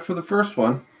argument for the first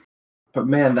one. But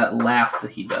man, that laugh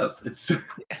that he does, it's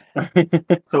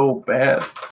so bad.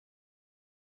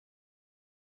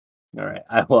 All right,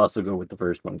 I will also go with the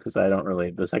first one because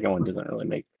the second one doesn't really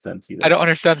make sense either. I don't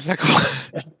understand the second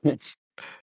one.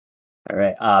 All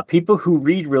right, people who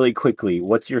read really quickly,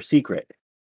 what's your secret?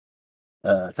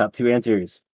 Top two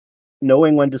answers: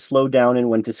 knowing when to slow down and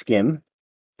when to skim.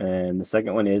 And the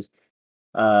second one is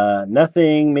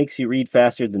nothing makes you read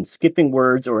faster than skipping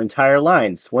words or entire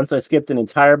lines. Once I skipped an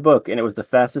entire book and it was the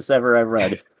fastest ever I've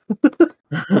read.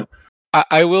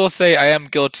 I will say I am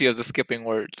guilty of the skipping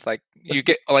words. Like you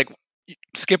get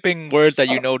skipping words that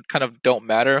you know kind of don't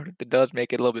matter. It does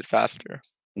make it a little bit faster.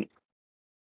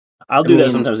 I'll do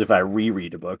that sometimes if I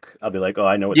reread a book. I'll be like, oh,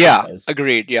 I know what Yeah, that is.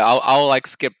 agreed. Yeah, I'll like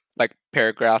skip like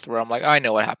paragraphs where I'm like, I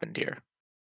know what happened here.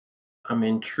 I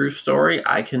mean, true story.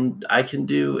 I can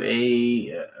do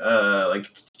a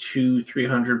like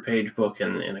 200-300 page book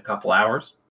in a couple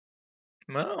hours.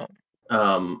 No.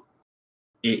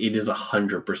 It is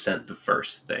 100% the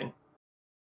first thing.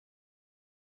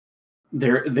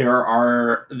 There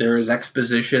is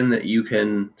exposition that you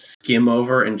can skim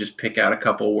over and just pick out a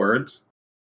couple words,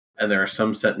 and there are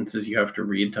some sentences you have to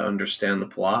read to understand the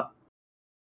plot.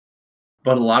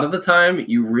 But a lot of the time,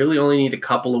 you really only need a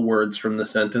couple of words from the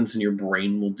sentence, and your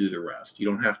brain will do the rest. You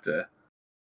don't have to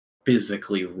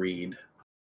physically read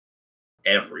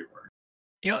every word.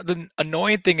 You know, the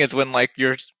annoying thing is when like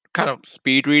you're kind of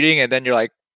speed reading and then you're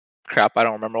like, crap, I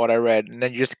don't remember what I read, and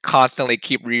then you just constantly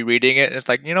keep rereading it, and it's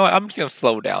like, you know what, I'm just gonna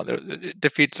slow down. It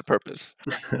defeats the purpose.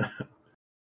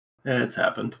 It's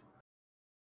happened.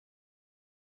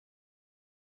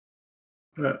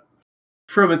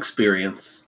 From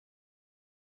experience,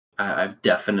 I've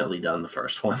definitely done the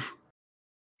first one.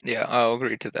 Yeah, I'll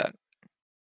agree to that.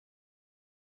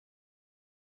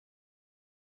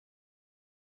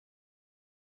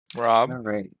 Rob? All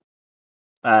right.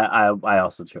 I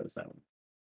also chose that one.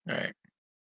 All right.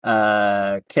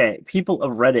 Okay, people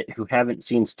of Reddit who haven't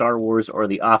seen Star Wars or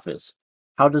The Office,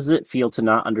 how does it feel to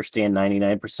not understand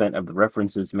 99% of the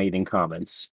references made in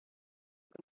comments?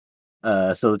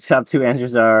 So the top two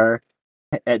answers are,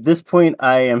 at this point,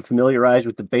 I am familiarized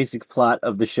with the basic plot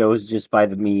of the shows just by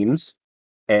the memes.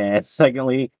 And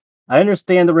secondly, I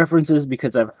understand the references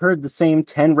because I've heard the same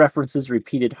 10 references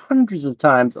repeated hundreds of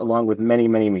times along with many,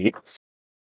 many memes.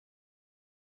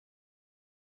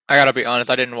 I gotta be honest,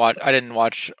 I didn't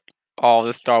watch all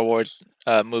the Star Wars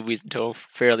movies until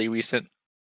fairly recent.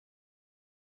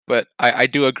 But I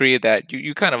do agree that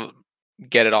you kind of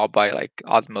get it all by like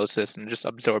osmosis and just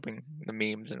absorbing the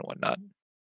memes and whatnot.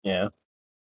 Yeah.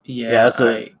 Yeah,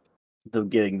 so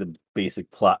getting the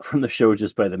basic plot from the show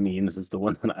just by the memes is the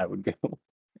one that I would go.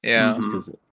 Yeah. Just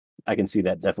 'cause I can see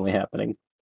that definitely happening.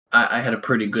 I had a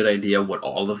pretty good idea what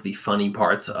all of the funny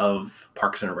parts of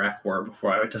Parks and Rec were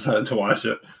before I decided to watch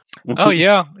it. Oh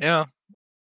yeah, yeah.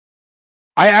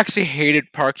 I actually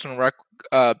hated Parks and Rec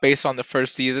based on the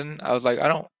first season. I was like, I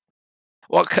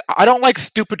don't like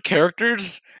stupid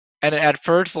characters, and at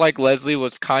first, like Leslie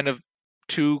was kind of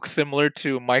too similar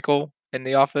to Michael in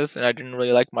The Office, and I didn't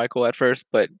really like Michael at first.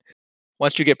 But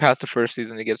once you get past the first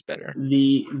season, it gets better.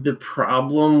 The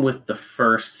problem with the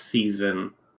first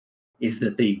season is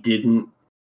that they didn't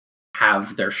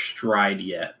have their stride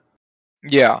yet.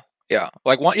 Yeah.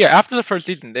 After the first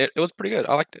season, it was pretty good.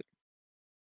 I liked it.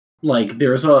 Like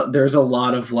there's a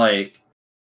lot of like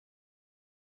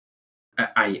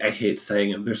I hate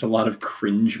saying it. There's a lot of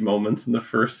cringe moments in the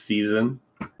first season.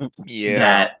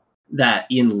 Yeah. That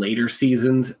in later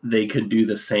seasons they could do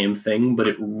the same thing, but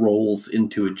it rolls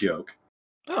into a joke.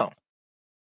 Oh.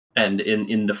 And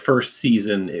in the first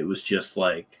season, it was just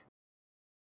like,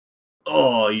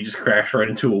 oh, you just crashed right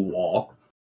into a wall.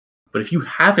 But if you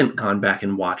haven't gone back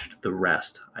and watched the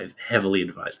rest, I've heavily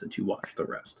advised that you watch the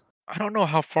rest. I don't know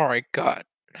how far I got.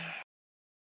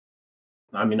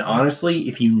 I mean, honestly,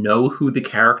 if you know who the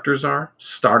characters are,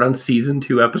 start on season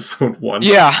 2, episode 1.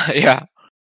 Yeah.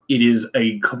 It is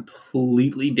a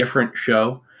completely different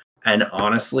show. And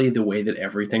honestly, the way that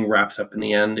everything wraps up in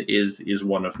the end is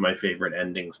one of my favorite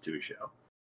endings to a show.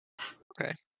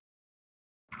 Okay.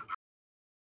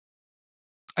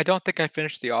 I don't think I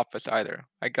finished The Office either.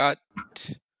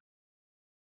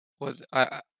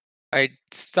 I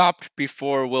stopped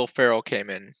before Will Ferrell came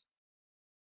in.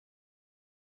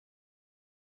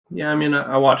 Yeah, I mean,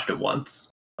 I watched it once.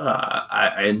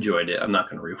 I enjoyed it. I'm not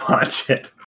going to rewatch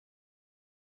it.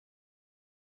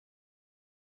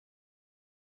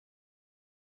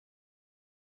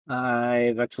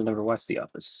 I've actually never watched The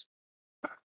Office.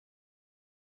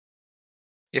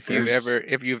 If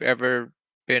you've ever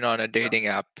been on a dating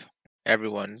app,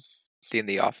 everyone's seen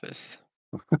The Office.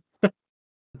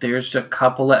 There's a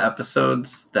couple of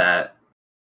episodes that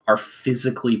are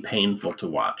physically painful to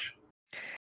watch.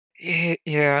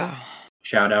 Yeah.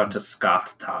 Shout out to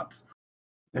Scott's Tots.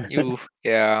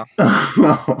 Yeah.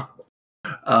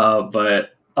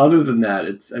 But other than that,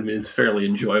 it's fairly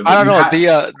enjoyable. I don't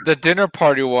know. The dinner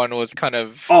party one was kind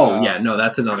of. Yeah, no,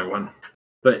 that's another one.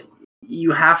 But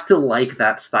you have to like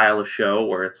that style of show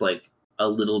where it's like a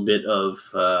little bit of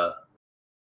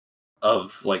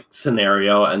like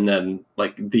scenario and then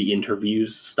like the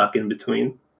interviews stuck in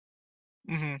between,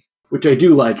 which I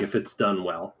do like if it's done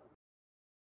well.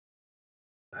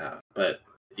 But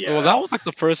yeah, well, that was like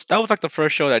the first. That was like the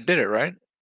first show that did it, right?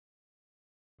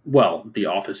 Well, The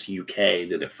Office UK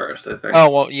did it first, I think. Oh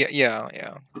well, yeah.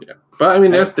 But I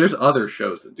mean, there's other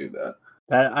shows that do that.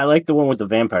 I like the one with the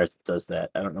vampires that does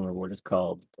that. I don't remember what it's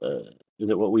called. Is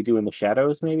it What We Do in the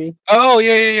Shadows, maybe? Oh,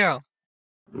 yeah.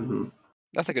 Mm-hmm.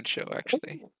 That's a good show,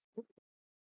 actually.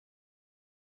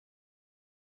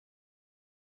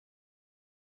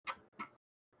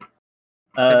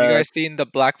 Have you guys seen the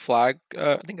Black Flag?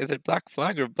 I think, is it Black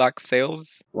Flag or Black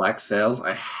Sails? Black Sails?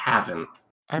 I haven't.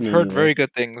 I've heard very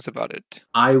good things about it.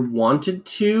 I wanted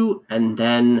to, and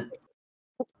then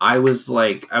I was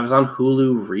on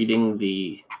Hulu reading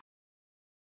the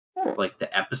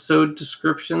episode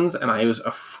descriptions, and I was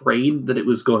afraid that it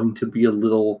was going to be a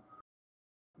little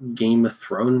Game of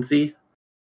Thronesy.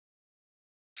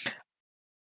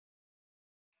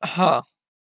 Huh.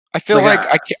 I feel like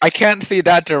I can't see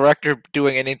that director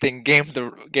doing anything Game of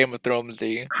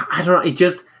Thronesy. I don't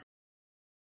know.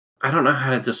 I don't know how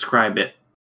to describe it.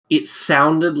 It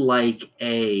sounded like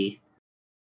a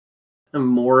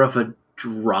more of a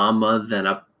drama than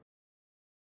a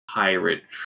pirate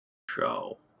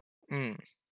show.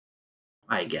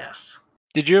 I guess.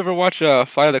 Did you ever watch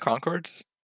Flight of the Conchords?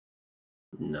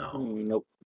 No. Nope.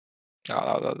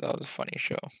 Oh, that was a funny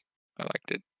show. I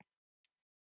liked it.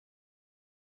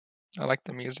 I liked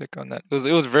the music on that.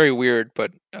 It was very weird,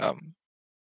 but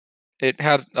it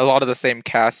had a lot of the same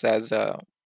cast as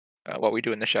What We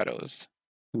Do in the Shadows.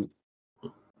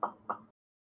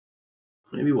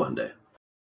 Maybe one day.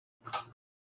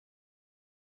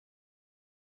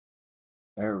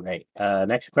 All right.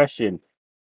 Next question.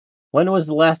 When was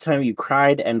the last time you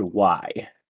cried and why?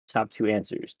 Top 2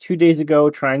 answers. 2 days ago,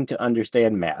 trying to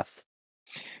understand math.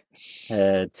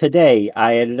 Today,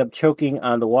 I ended up choking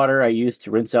on the water I used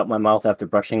to rinse out my mouth after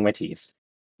brushing my teeth.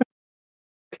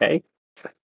 Okay.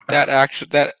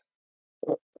 That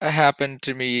happened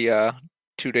to me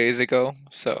 2 days ago,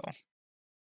 so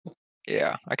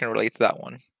yeah, I can relate to that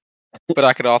one. But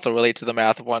I could also relate to the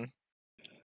math one.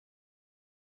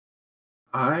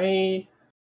 I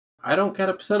don't get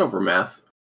upset over math.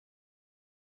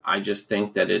 I just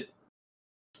think that it's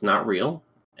not real,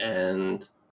 and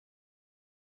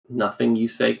nothing you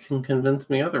say can convince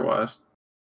me otherwise.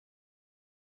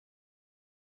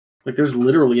 Like, there's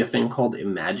literally a thing called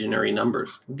imaginary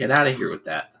numbers. Get out of here with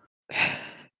that.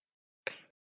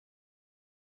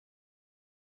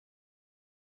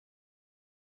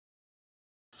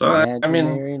 So,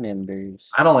 Imaginary numbers.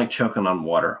 I don't like choking on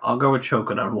water. I'll go with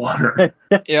choking on water.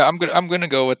 Yeah, I'm gonna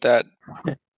go with that.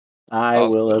 I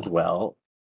will as well.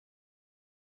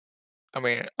 I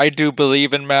mean, I do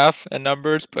believe in math and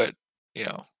numbers, but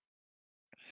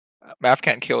math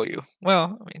can't kill you.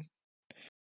 Well, I mean,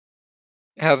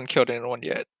 it hasn't killed anyone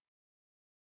yet.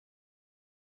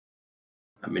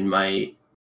 I mean, my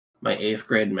 8th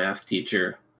grade math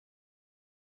teacher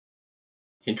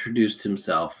introduced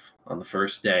himself on the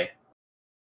first day.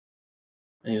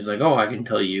 And he was like, "Oh, I can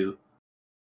tell you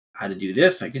how to do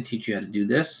this. I can teach you how to do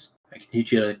this. I can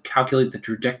teach you how to calculate the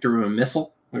trajectory of a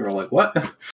missile." We were like, "What?"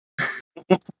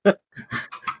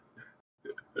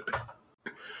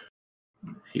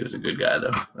 He was a good guy,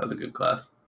 though. That was a good class.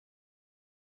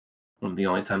 One of the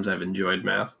only times I've enjoyed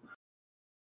math.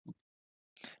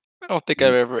 I don't think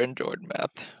I've ever enjoyed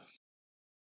math.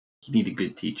 You need a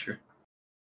good teacher.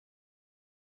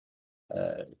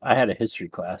 I had a history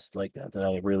class like that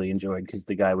I really enjoyed because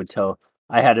the guy would tell.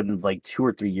 I had him like 2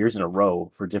 or 3 years in a row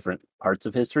for different parts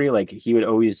of history. Like he would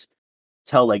always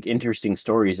tell like interesting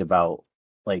stories about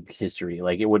like history.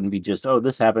 Like it wouldn't be just, oh,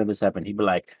 this happened. He'd be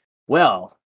like,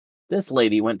 well, this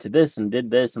lady went to this and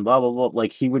did this and blah blah blah.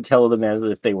 Like he would tell them as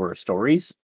if they were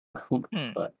stories.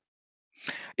 But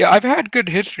yeah, I've had good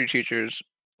history teachers,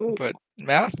 but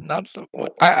math not so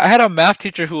much. I had a math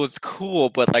teacher who was cool,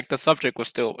 but like the subject was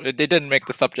still, they didn't make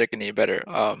the subject any better.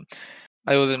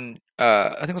 I was in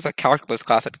I think it was a calculus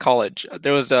class at college.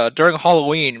 There was during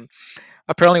Halloween,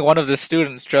 apparently one of the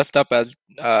students dressed up as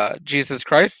Jesus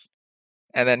Christ,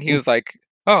 and then he was like,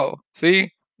 "Oh,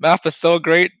 see, math is so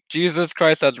great. Jesus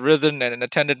Christ has risen and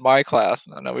attended my class.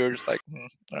 And we were just like,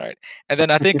 all right. And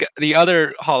then I think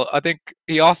I think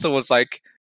he also was like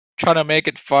trying to make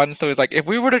it fun. So he's like, if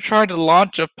we were to try to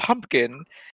launch a pumpkin,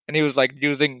 and he was like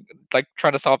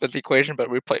trying to solve this equation, but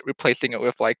replacing it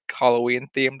with like Halloween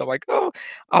themed. I'm like, oh,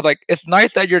 I was like, it's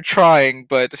nice that you're trying,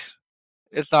 but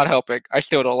it's not helping. I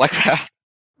still don't like that.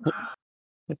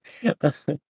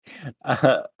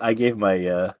 I gave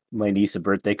my niece a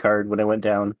birthday card when I went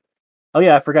down. Oh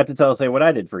yeah, I forgot to say what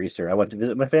I did for Easter. I went to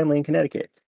visit my family in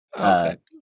Connecticut. Okay.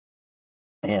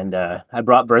 And I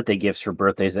brought birthday gifts for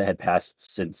birthdays that had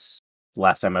passed since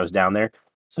last time I was down there.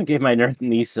 So I gave my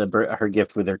niece her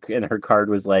gift with and her card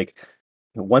was like,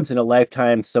 once in a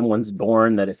lifetime, someone's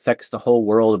born that affects the whole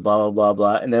world, blah, blah, blah,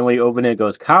 blah. And then when you open it, it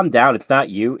goes, calm down. It's not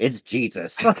you. It's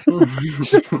Jesus.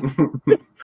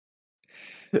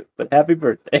 But happy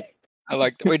birthday. I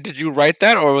like. Wait, did you write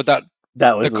that, or was that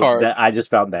was the card? I just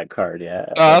found that card. Yeah.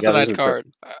 Oh, that's a nice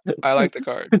card. I like the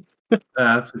card.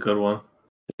 That's a good one.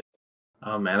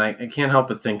 Oh man, I can't help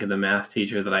but think of the math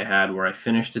teacher that I had, where I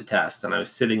finished a test and I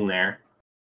was sitting there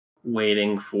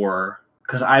waiting for,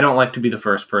 because I don't like to be the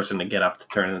first person to get up to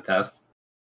turn in the test.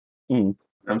 Mm.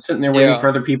 I'm sitting there waiting for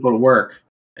other people to work,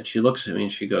 and she looks at me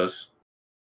and she goes,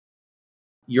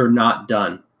 "You're not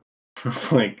done." I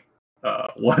was like,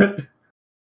 what?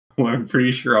 Well, I'm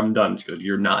pretty sure I'm done. She goes,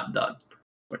 "You're not done."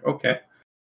 I'm like, okay.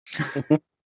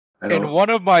 In one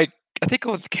of my, I think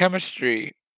it was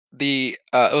chemistry, it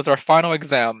was our final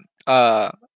exam.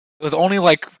 It was only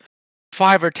like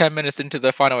 5 or 10 minutes into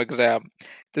the final exam.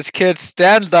 This kid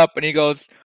stands up and he goes,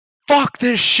 "Fuck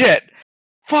this shit!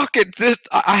 Fuck it!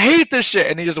 I hate this shit!"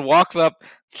 And he just walks up,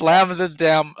 slams his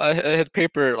his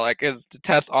paper, like his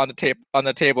test on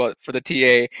the table for the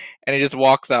TA, and he just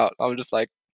walks out. I was just like,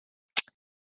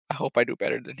 I hope I do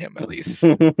better than him at least.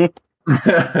 And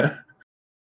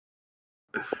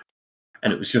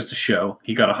it was just a show.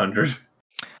 He got 100.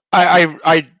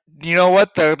 I you know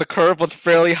what? The curve was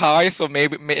fairly high, so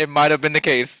maybe it might have been the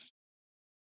case.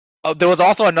 There was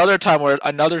also another time where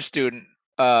another student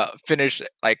finished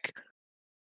like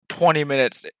 20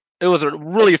 minutes. It was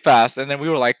really fast, and then we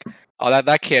were like, "Oh,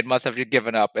 that kid must have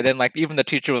given up." And then like even the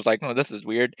teacher was like, "No, this is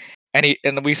weird."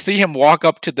 And we see him walk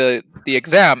up to the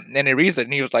exam, and he reads it,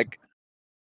 and he was like,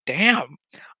 "Damn!"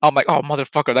 I'm like, "Oh,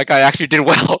 motherfucker, that guy actually did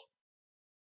well."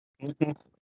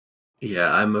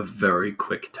 Yeah, I'm a very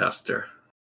quick tester.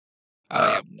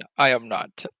 I am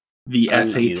not. The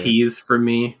SATs for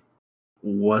me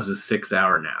was a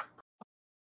 6-hour nap.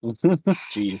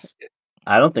 Jeez,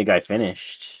 I don't think I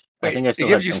finished. I think I still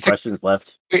have some questions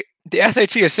left. Wait, the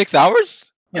SAT is 6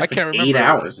 hours? Yeah, I can't remember. 8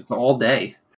 hours. It's all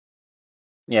day.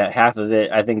 Yeah, half of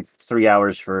it. I think 3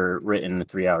 hours for written,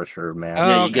 3 hours for math.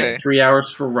 Yeah, you get 3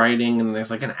 hours for writing, and there's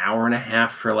like an hour and a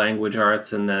half for language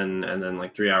arts, and then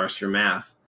like 3 hours for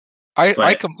math.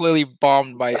 I completely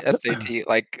bombed my SAT.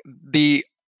 Like the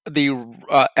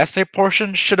essay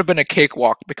portion should have been a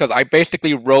cakewalk, because I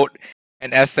basically wrote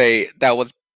an essay that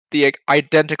was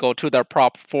identical to the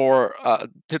prompt for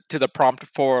to the prompt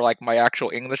for like my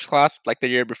actual English class like the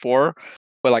year before,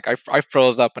 but like I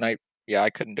froze up and I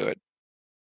couldn't do it.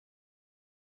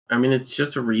 I mean, it's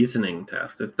just a reasoning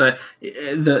test. It's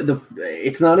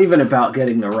it's not even about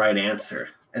getting the right answer.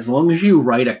 As long as you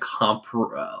write an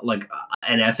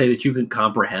essay that you can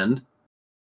comprehend.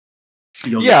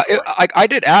 I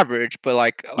did average, but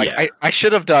I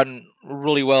should have done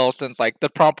really well, since like the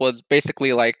prompt was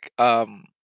basically like something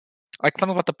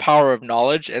about the power of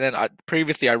knowledge, and then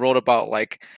previously I wrote about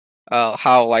like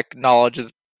how like knowledge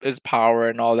is power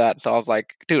and all that. So I was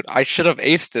like, dude, I should have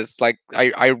aced this. Like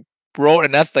I wrote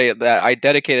an essay that I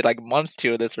dedicated like months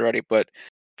to this already, but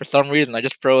for some reason I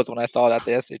just froze when I saw that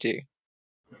the SAT.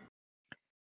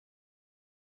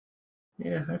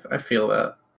 Yeah, I feel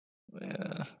that.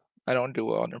 Yeah, I don't do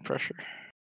well under pressure.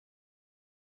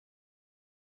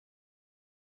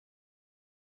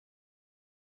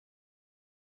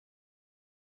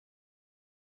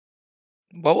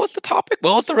 What was the topic?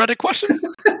 What was the Reddit question?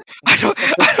 I don't.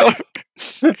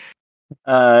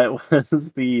 It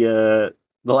was the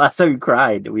last time you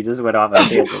cried. We just went off on a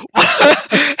tangent.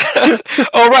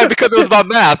 Oh, right, because it was about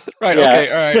math. Right. Yeah. Okay.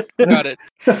 All right. Got it.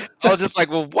 I was just like,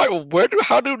 well, what?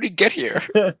 How did we get here?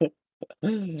 All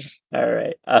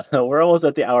right. We're almost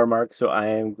at the hour mark, so I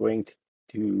am going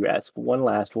to ask one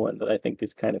last one that I think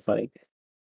is kind of funny.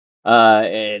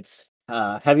 It's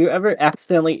have you ever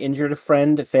accidentally injured a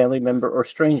friend, family member, or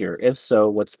stranger? If so,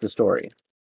 what's the story?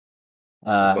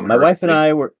 My wife and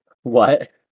I were what?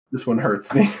 This one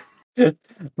hurts me.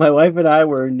 My wife and I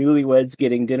were newlyweds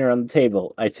getting dinner on the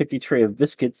table. I took a tray of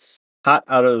biscuits hot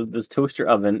out of this toaster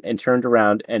oven and turned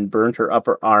around and burned her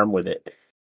upper arm with it.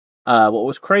 What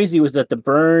was crazy was that the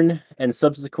burn and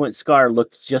subsequent scar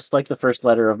looked just like the first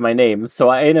letter of my name, so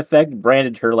I in effect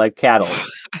branded her like cattle.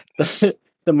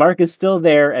 The mark is still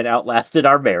there and outlasted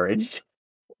our marriage.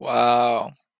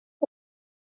 Wow.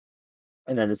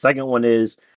 And then the second one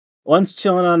is, once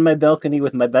chilling on my balcony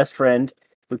with my best friend,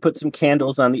 we put some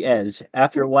candles on the edge.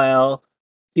 After a while,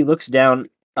 he looks down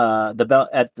down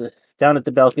at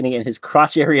the balcony, and his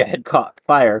crotch area had caught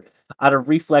fire. Out of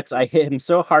reflex, I hit him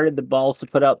so hard in the balls to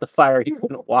put out the fire he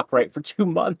couldn't walk right for 2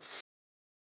 months.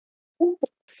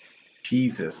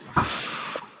 Jesus.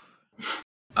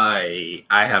 I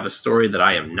have a story that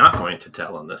I am not going to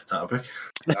tell on this topic.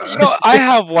 You know, I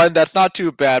have one that's not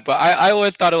too bad, but I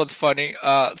always thought it was funny.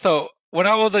 So when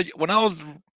I was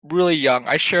really young,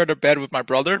 I shared a bed with my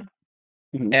brother,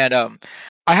 Mhm. and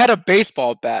I had a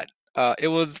baseball bat. It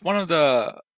was one of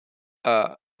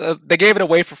they gave it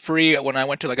away for free when I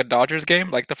went to like a Dodgers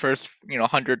game, like the first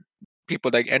 100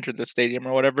 people that entered the stadium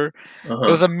or whatever. Uh-huh.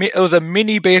 It was a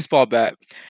mini baseball bat.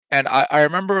 And I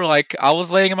remember like I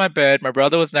was laying in my bed, my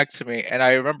brother was next to me, and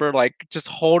I remember like just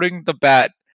holding the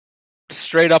bat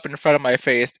straight up in front of my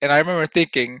face, and I remember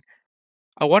thinking,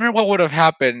 I wonder what would have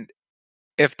happened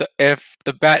if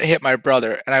the bat hit my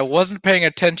brother, and I wasn't paying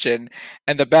attention,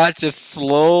 and the bat just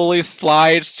slowly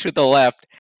slides to the left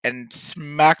and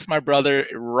smacks my brother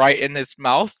right in his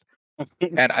mouth,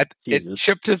 and it Jesus.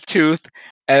 chipped his tooth,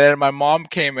 and then my mom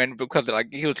came in because like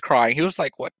he was crying. He was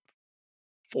like what,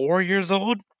 4 years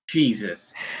old?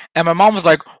 Jesus. And my mom was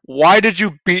like, "Why did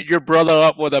you beat your brother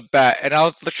up with a bat?" And I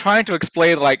was trying to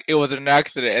explain like it was an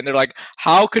accident, and they're like,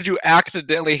 "How could you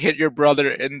accidentally hit your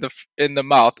brother in the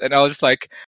mouth?" And I was just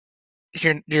like,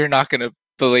 "You're not gonna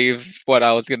believe what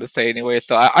I was gonna say anyway."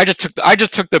 So I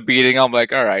just took the beating. I'm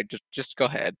like, "All right, just go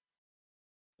ahead."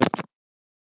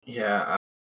 Yeah,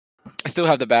 I still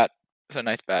have the bat. It's a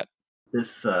nice bat.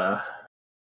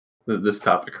 this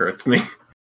topic hurts me.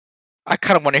 I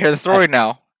kind of want to hear the story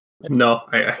now. No,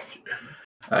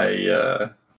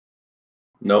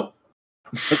 nope.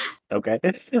 Okay.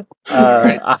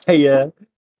 Right.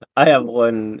 I have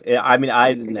one. I mean,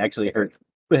 I didn't actually hurt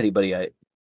anybody,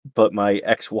 but my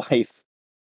ex-wife.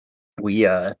 We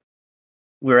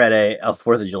were at a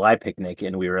 4th of July picnic,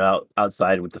 and we were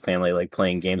outside with the family, like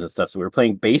playing games and stuff. So we were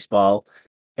playing baseball,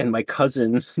 and my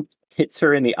cousin hits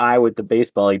her in the eye with the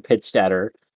baseball he pitched at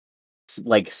her,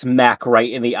 like smack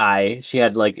right in the eye. She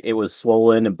had like, it was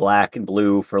swollen and black and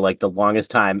blue for like the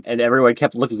longest time, and everyone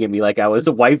kept looking at me like I was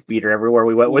a wife beater everywhere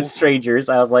we went with strangers.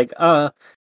 I was like,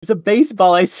 it's a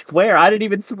baseball, I swear. I didn't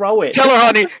even throw it. Tell her,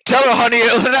 honey,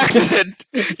 it was an accident.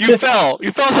 You fell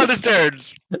down the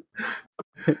stairs.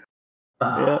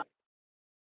 Yeah.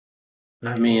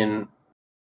 I mean,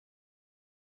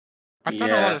 I've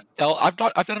done a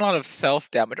lot of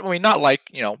self damage. I mean, not like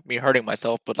me hurting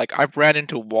myself, but like I've ran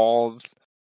into walls.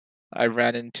 I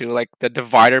ran into like the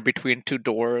divider between two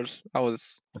doors. That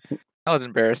was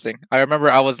embarrassing. I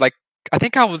remember I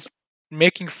think I was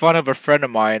making fun of a friend of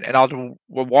mine, and I was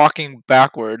walking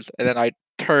backwards, and then I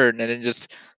turned and then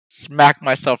just smacked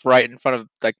myself right in front of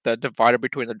like the divider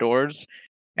between the doors,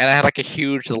 and I had like a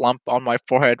huge lump on my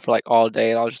forehead for like all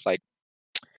day, and I was just like,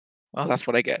 well, that's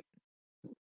what I get.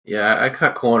 Yeah, I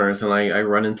cut corners and I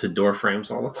run into door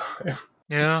frames all the time.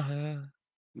 Yeah.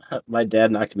 My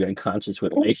dad knocked me unconscious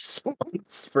with ice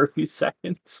once for a few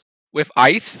seconds. With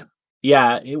ice?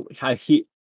 Yeah,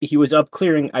 he was up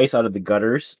clearing ice out of the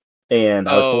gutters, and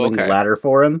I was holding the ladder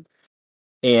for him.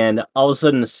 And all of a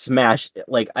sudden, the smash,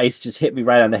 like ice just hit me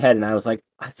right on the head, and I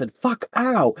said, "Fuck,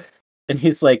 ow!" And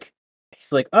he's like,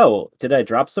 "Oh, did I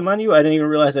drop some on you? I didn't even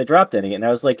realize I dropped any." And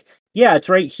I was like, "Yeah, it's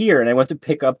right here." And I went to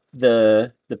pick up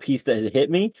the piece that had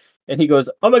hit me, and he goes,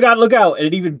 "Oh my god, look out!" And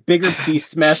an even bigger piece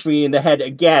smashed me in the head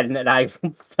again, and I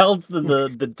fell to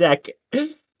the deck.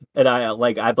 And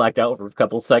I blacked out for a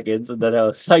couple seconds, and then I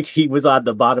was like, he was on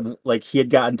the bottom, like he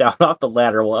had gotten down off the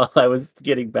ladder while I was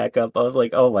getting back up. I was like,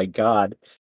 oh my god,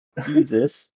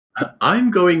 Jesus.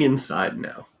 I'm going inside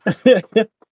now. Yeah,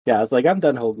 I was like, I'm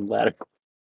done holding the ladder.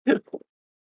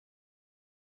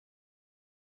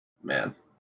 Man.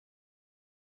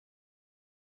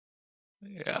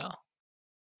 Yeah.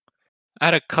 I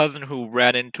had a cousin who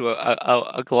ran into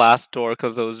a glass door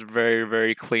because it was very,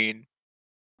 very clean.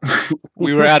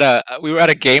 We were at a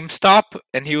GameStop,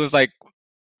 and he was like,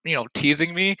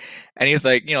 teasing me, and he was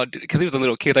like, because he was a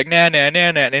little kid, like nah, and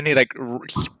then he like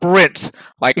sprints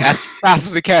like as fast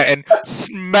as he can and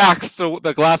smacks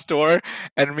the glass door,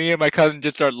 and me and my cousin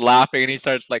just start laughing, and he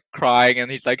starts like crying,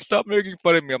 and he's like, "Stop making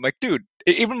fun of me." I'm like, dude,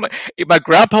 even my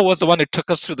grandpa was the one who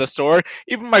took us to the store.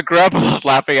 Even my grandpa was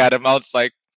laughing at him. I was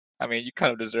like, I mean, you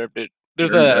kind of deserved it.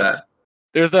 There's Heard a that.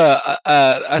 there's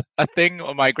a thing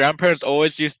my grandparents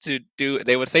always used to do.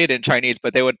 They would say it in Chinese,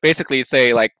 but they would basically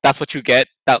say like, "That's what you get."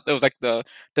 That it was like the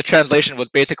translation was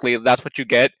basically, "That's what you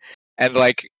get," and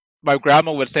like my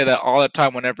grandma would say that all the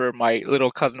time whenever my little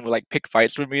cousin would like pick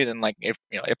fights with me, and like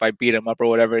if I beat him up or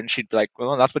whatever, and she'd be like,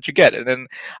 "Well, that's what you get." And then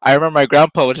I remember my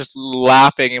grandpa was just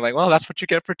laughing and like, "Well, that's what you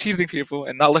get for teasing people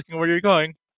and not looking where you're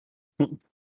going."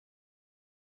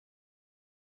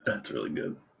 That's really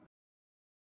good.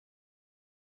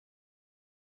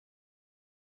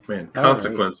 Man,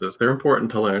 consequences. They're important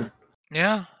to learn.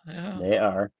 Yeah. They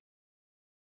are.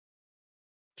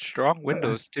 Strong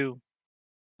windows too.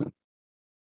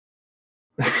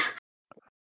 I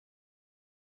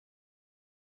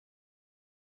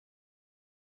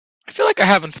feel like I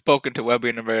haven't spoken to Webby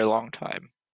in a very long time.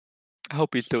 I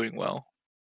hope he's doing well.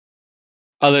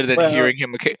 Other than hearing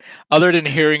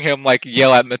him like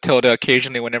yell at Matilda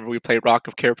occasionally whenever we play Rock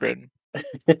of Kirpin.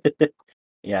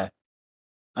 Yeah.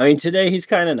 I mean, today he's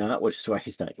kind of not, which is why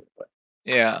he's not here. But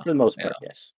Yeah. for the most part,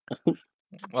 yes.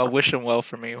 Well, wish him well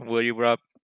for me, will you, Rob?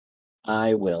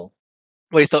 I will.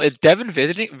 Wait, so is Devin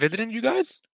visiting you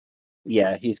guys?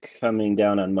 Yeah, he's coming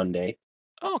down on Monday.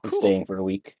 Oh, and cool. staying for a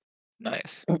week.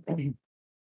 Nice.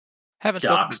 Haven't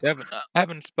spoken to Devin. I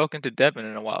haven't spoken to Devin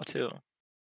in a while too.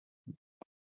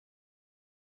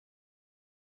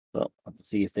 Well, I'll have to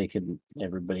see if they can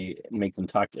make them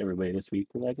talk to everybody this week.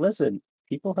 We're like, listen,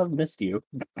 people have missed you.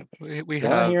 We Go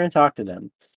have on here and talk to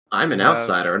them. I'm an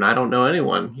outsider and I don't know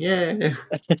anyone. Yay.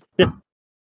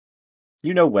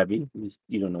 You know Webby.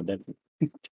 You don't know Devin.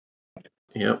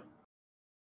 Yep.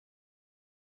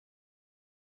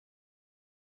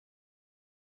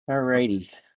 Alrighty.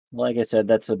 Like I said,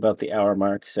 that's about the hour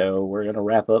mark, so we're gonna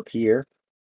wrap up here.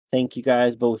 Thank you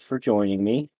guys both for joining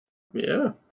me.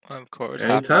 Yeah. Of course,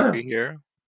 Anytime. happy to be here.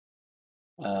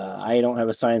 I don't have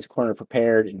a science corner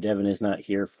prepared, and Devin is not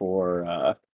here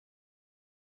for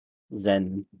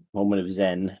Zen, moment of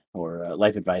Zen, or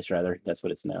life advice, rather. That's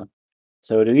what it's now.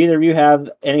 So, do either of you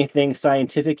have anything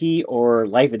scientific-y or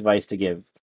life advice to give?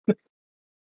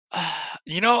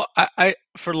 You know, I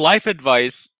for life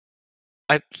advice,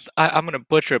 I'm gonna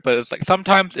butcher it, but it's like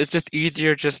sometimes it's just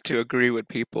easier just to agree with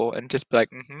people and just be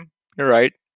like, you're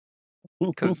right,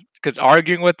 because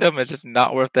arguing with them is just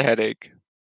not worth the headache.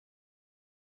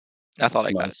 That's all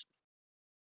I got.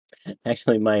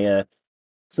 Actually, my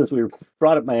since we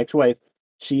brought up my ex-wife,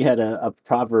 she had a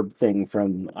proverb thing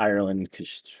from Ireland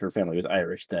because her family was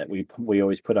Irish that we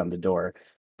always put on the door.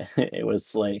 It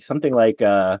was like something like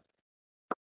to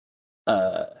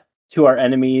our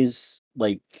enemies,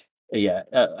 like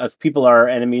if people are our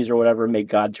enemies or whatever, may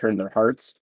God turn their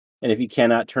hearts, and if he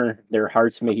cannot turn their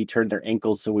hearts, may he turn their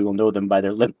ankles, so we will know them by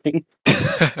their limping.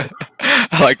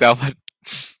 I like that one.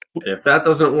 And if that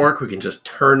doesn't work, we can just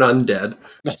turn undead.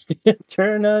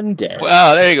 Turn undead.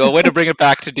 Wow, there you go. Way to bring it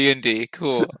back to D&D.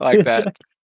 Cool. I like that.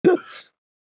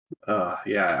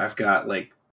 Yeah, I've got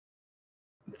like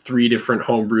 3 different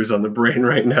homebrews on the brain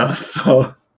right now,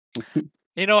 so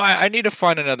You know, I need to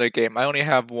find another game. I only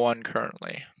have one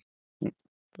currently.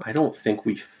 I don't think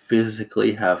we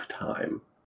physically have time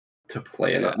to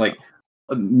play it. Like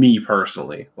me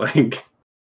personally, like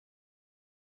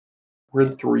we're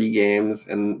in 3 games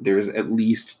and there's at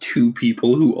least 2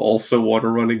 people who also want to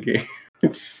run a game.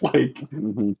 It's like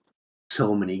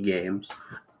so many games.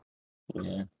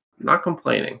 Yeah. Not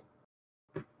complaining,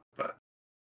 but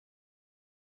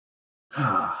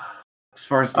as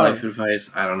far as life advice,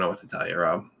 I don't know what to tell you,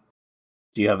 Rob.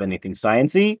 Do you have anything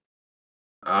sciencey?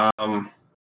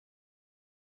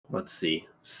 Let's see.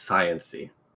 Sciencey.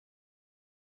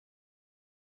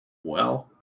 Well,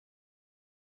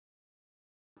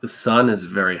 the sun is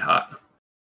very hot.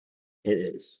 It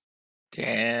is.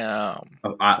 Damn.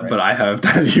 But I have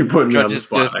that. You put me on the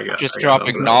spot. Just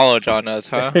dropping knowledge on us,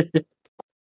 huh?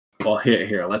 Well,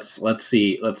 here. Let's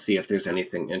see. Let's see if there's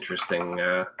anything interesting.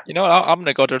 You know what? I'm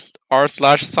gonna go to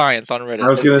r/science on Reddit. I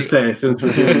was gonna say, since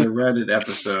we're doing the Reddit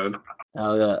episode,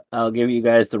 I'll give you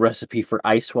guys the recipe for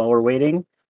ice while we're waiting.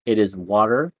 It is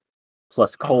water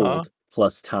plus cold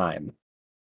plus time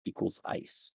equals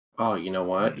ice. Oh, you know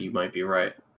what? You might be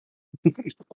right.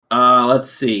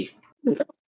 Let's see.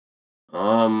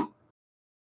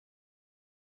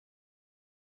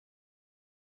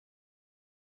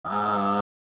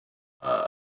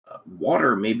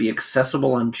 Water may be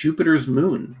accessible on Jupiter's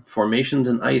moon. Formations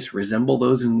in ice resemble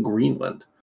those in Greenland.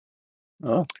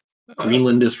 Oh.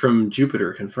 Greenland is from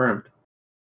Jupiter, confirmed.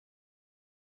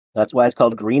 That's why it's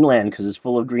called Greenland, because it's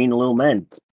full of green little men.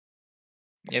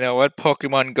 You know what?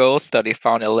 Pokemon Go study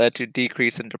found it led to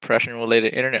decrease in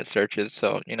depression-related internet searches.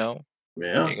 So,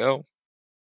 there you go.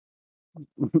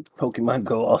 Pokemon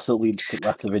Go also leads to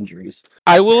lots of injuries.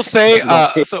 I will say,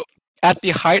 Okay. so at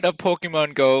the height of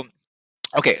Pokemon Go,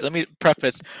 okay, let me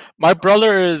preface. My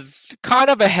brother is kind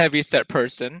of a heavy set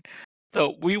person.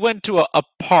 So we went to a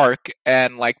park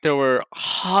and like there were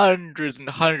hundreds and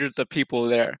hundreds of people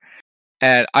there.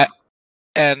 And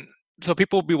so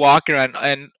people will be walking around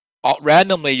and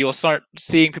randomly you'll start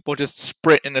seeing people just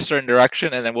sprint in a certain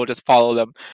direction and then we'll just follow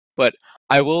them. But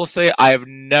I will say I've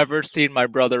never seen my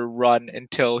brother run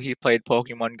until he played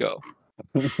Pokemon Go.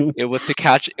 It was to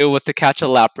catch a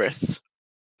Lapras.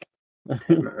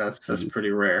 That's pretty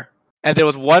rare. And there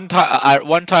was one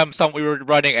time we were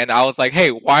running and I was like, "Hey,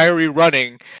 why are we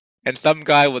running?" And some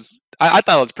guy was I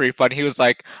thought it was pretty funny. He was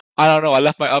like, "I don't know, I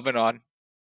left my oven on."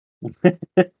 Okay.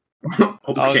 I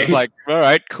was just like, "All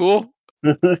right, cool."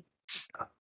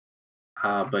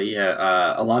 But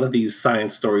yeah, a lot of these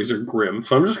science stories are grim,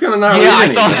 so I'm just gonna not. Yeah,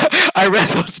 read any. I read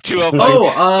those two.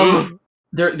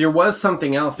 There was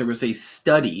something else. There was a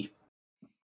study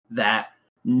that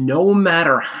no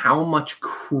matter how much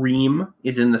cream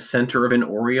is in the center of an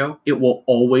Oreo, it will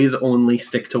always only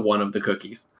stick to one of the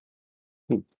cookies.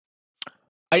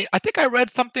 I think I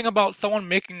read something about someone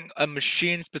making a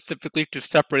machine specifically to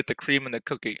separate the cream and the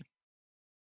cookie.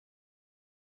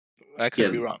 I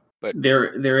could be wrong, but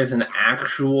there is an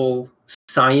actual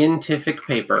scientific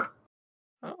paper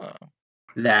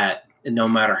that no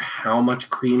matter how much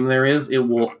cream there is, it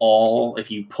will all, if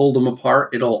you pull them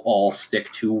apart, it'll all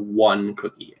stick to one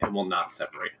cookie and will not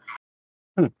separate.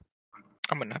 I'm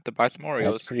gonna have to buy some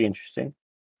Oreos. That's pretty interesting.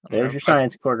 There's your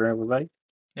science corner, everybody.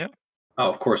 Yeah. Oh,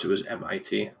 of course it was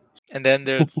MIT. And then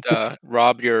there's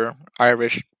Rob, your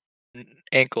Irish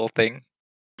ankle thing.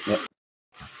 Yep.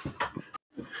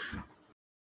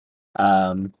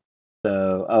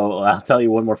 I'll tell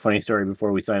you one more funny story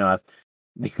before we sign off.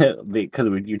 Because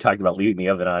you talked about leaving the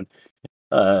oven on.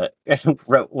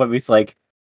 Webby's like,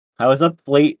 I was up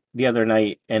late the other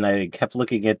night and I kept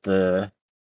looking at the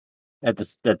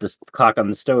clock on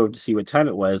the stove to see what time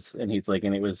it was, and he's like,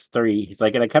 and it was 3. He's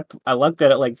like, and I looked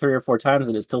at it like 3 or 4 times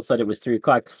and it still said it was 3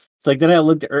 o'clock. It's like, then I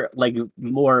looked at like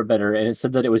more better and it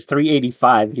said that it was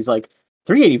 3:85. He's like,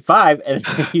 3:85, and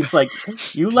he's like,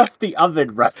 you left the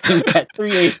oven running at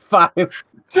 3:85. It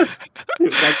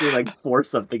was actually like 4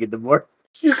 something in the morning.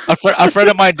 A friend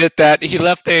of mine did that. He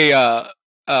left a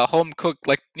home cooked,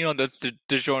 like, you know, the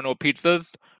DiGiorno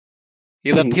pizzas.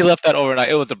 He left that overnight.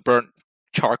 It was a burnt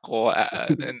charcoal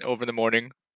over the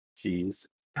morning. Jeez.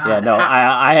 Yeah, no,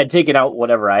 I had taken out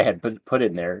whatever I had put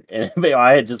in there, and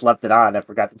I had just left it on. I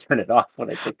forgot to turn it off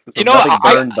when I took. So nothing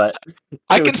burned, but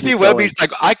I can see Webby's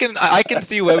like I can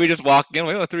see Webby just walking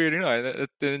in. Oh, 389,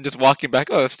 then just walking back.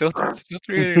 Oh, it's still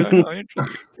 389.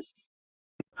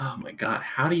 Oh my god!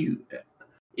 How do you?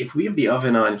 If we have the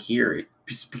oven on here, it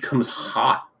just becomes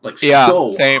hot, like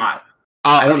so hot.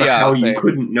 I don't know how you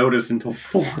couldn't notice until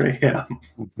 4 a.m.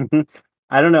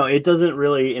 I don't know. It doesn't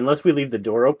really, unless we leave the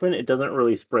door open, it doesn't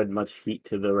really spread much heat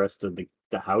to the rest of the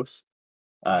house.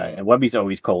 And Webby's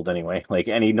always cold anyway. Like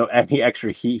any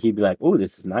extra heat, he'd be like, "Ooh,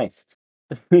 this is nice."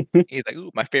 He's like,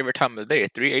 "Ooh, my favorite time of the day,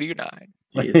 3:89."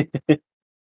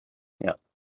 Yeah.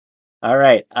 All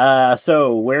right.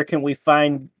 So where can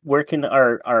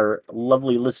our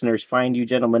lovely listeners find you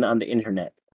gentlemen on the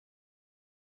internet?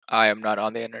 I am not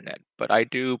on the internet, but I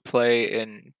do play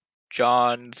in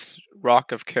John's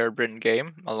Rock of Cairbryn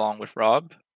game along with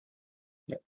Rob.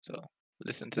 Yep. So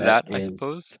listen to that I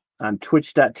suppose. On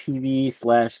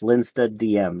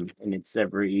twitch.tv/LinstadDM, and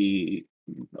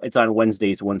it's on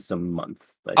Wednesdays once a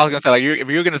month. I was gonna say, like, if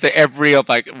you're gonna say every,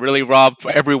 like, really, Rob,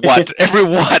 every what?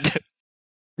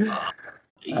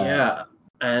 Yeah.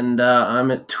 And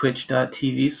I'm at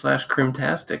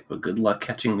twitch.tv/Crimtastic, but good luck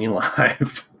catching me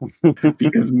live.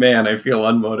 Because, man, I feel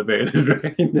unmotivated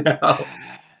right now.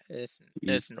 It's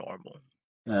normal.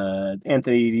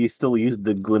 Anthony, do you still use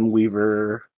the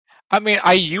Glimweaver? I mean,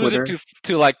 I use Twitter? it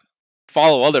to like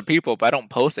follow other people, but I don't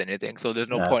post anything, so there's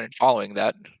no point in following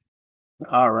that.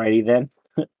 Alrighty then.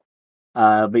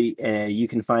 But you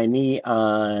can find me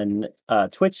on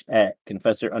Twitch at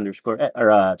Confessor_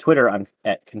 or Twitter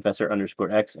at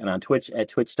Confessor_X, and on Twitch at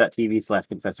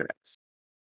twitch.tv/ConfessorX.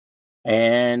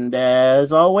 And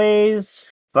as always,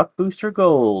 fuck Booster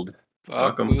Gold.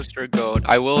 Fuck Booster Gold.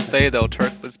 I will say though,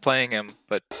 Turk was playing him,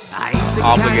 but I'm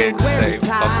obligated to say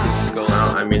fuck Booster Gold.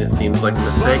 Well, I mean, it seems like a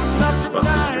mistake because fuck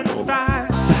Booster Gold. Alright.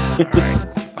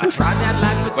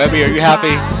 Webby, are you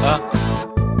happy?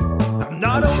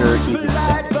 I'm sure he's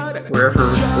ecstatic.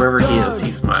 Wherever he is,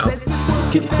 he smiles.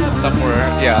 Somewhere,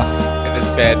 yeah, in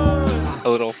his bed, a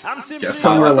little. Yeah,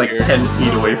 somewhere like 10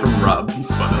 feet away from Rob, he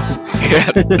smiles. Yeah.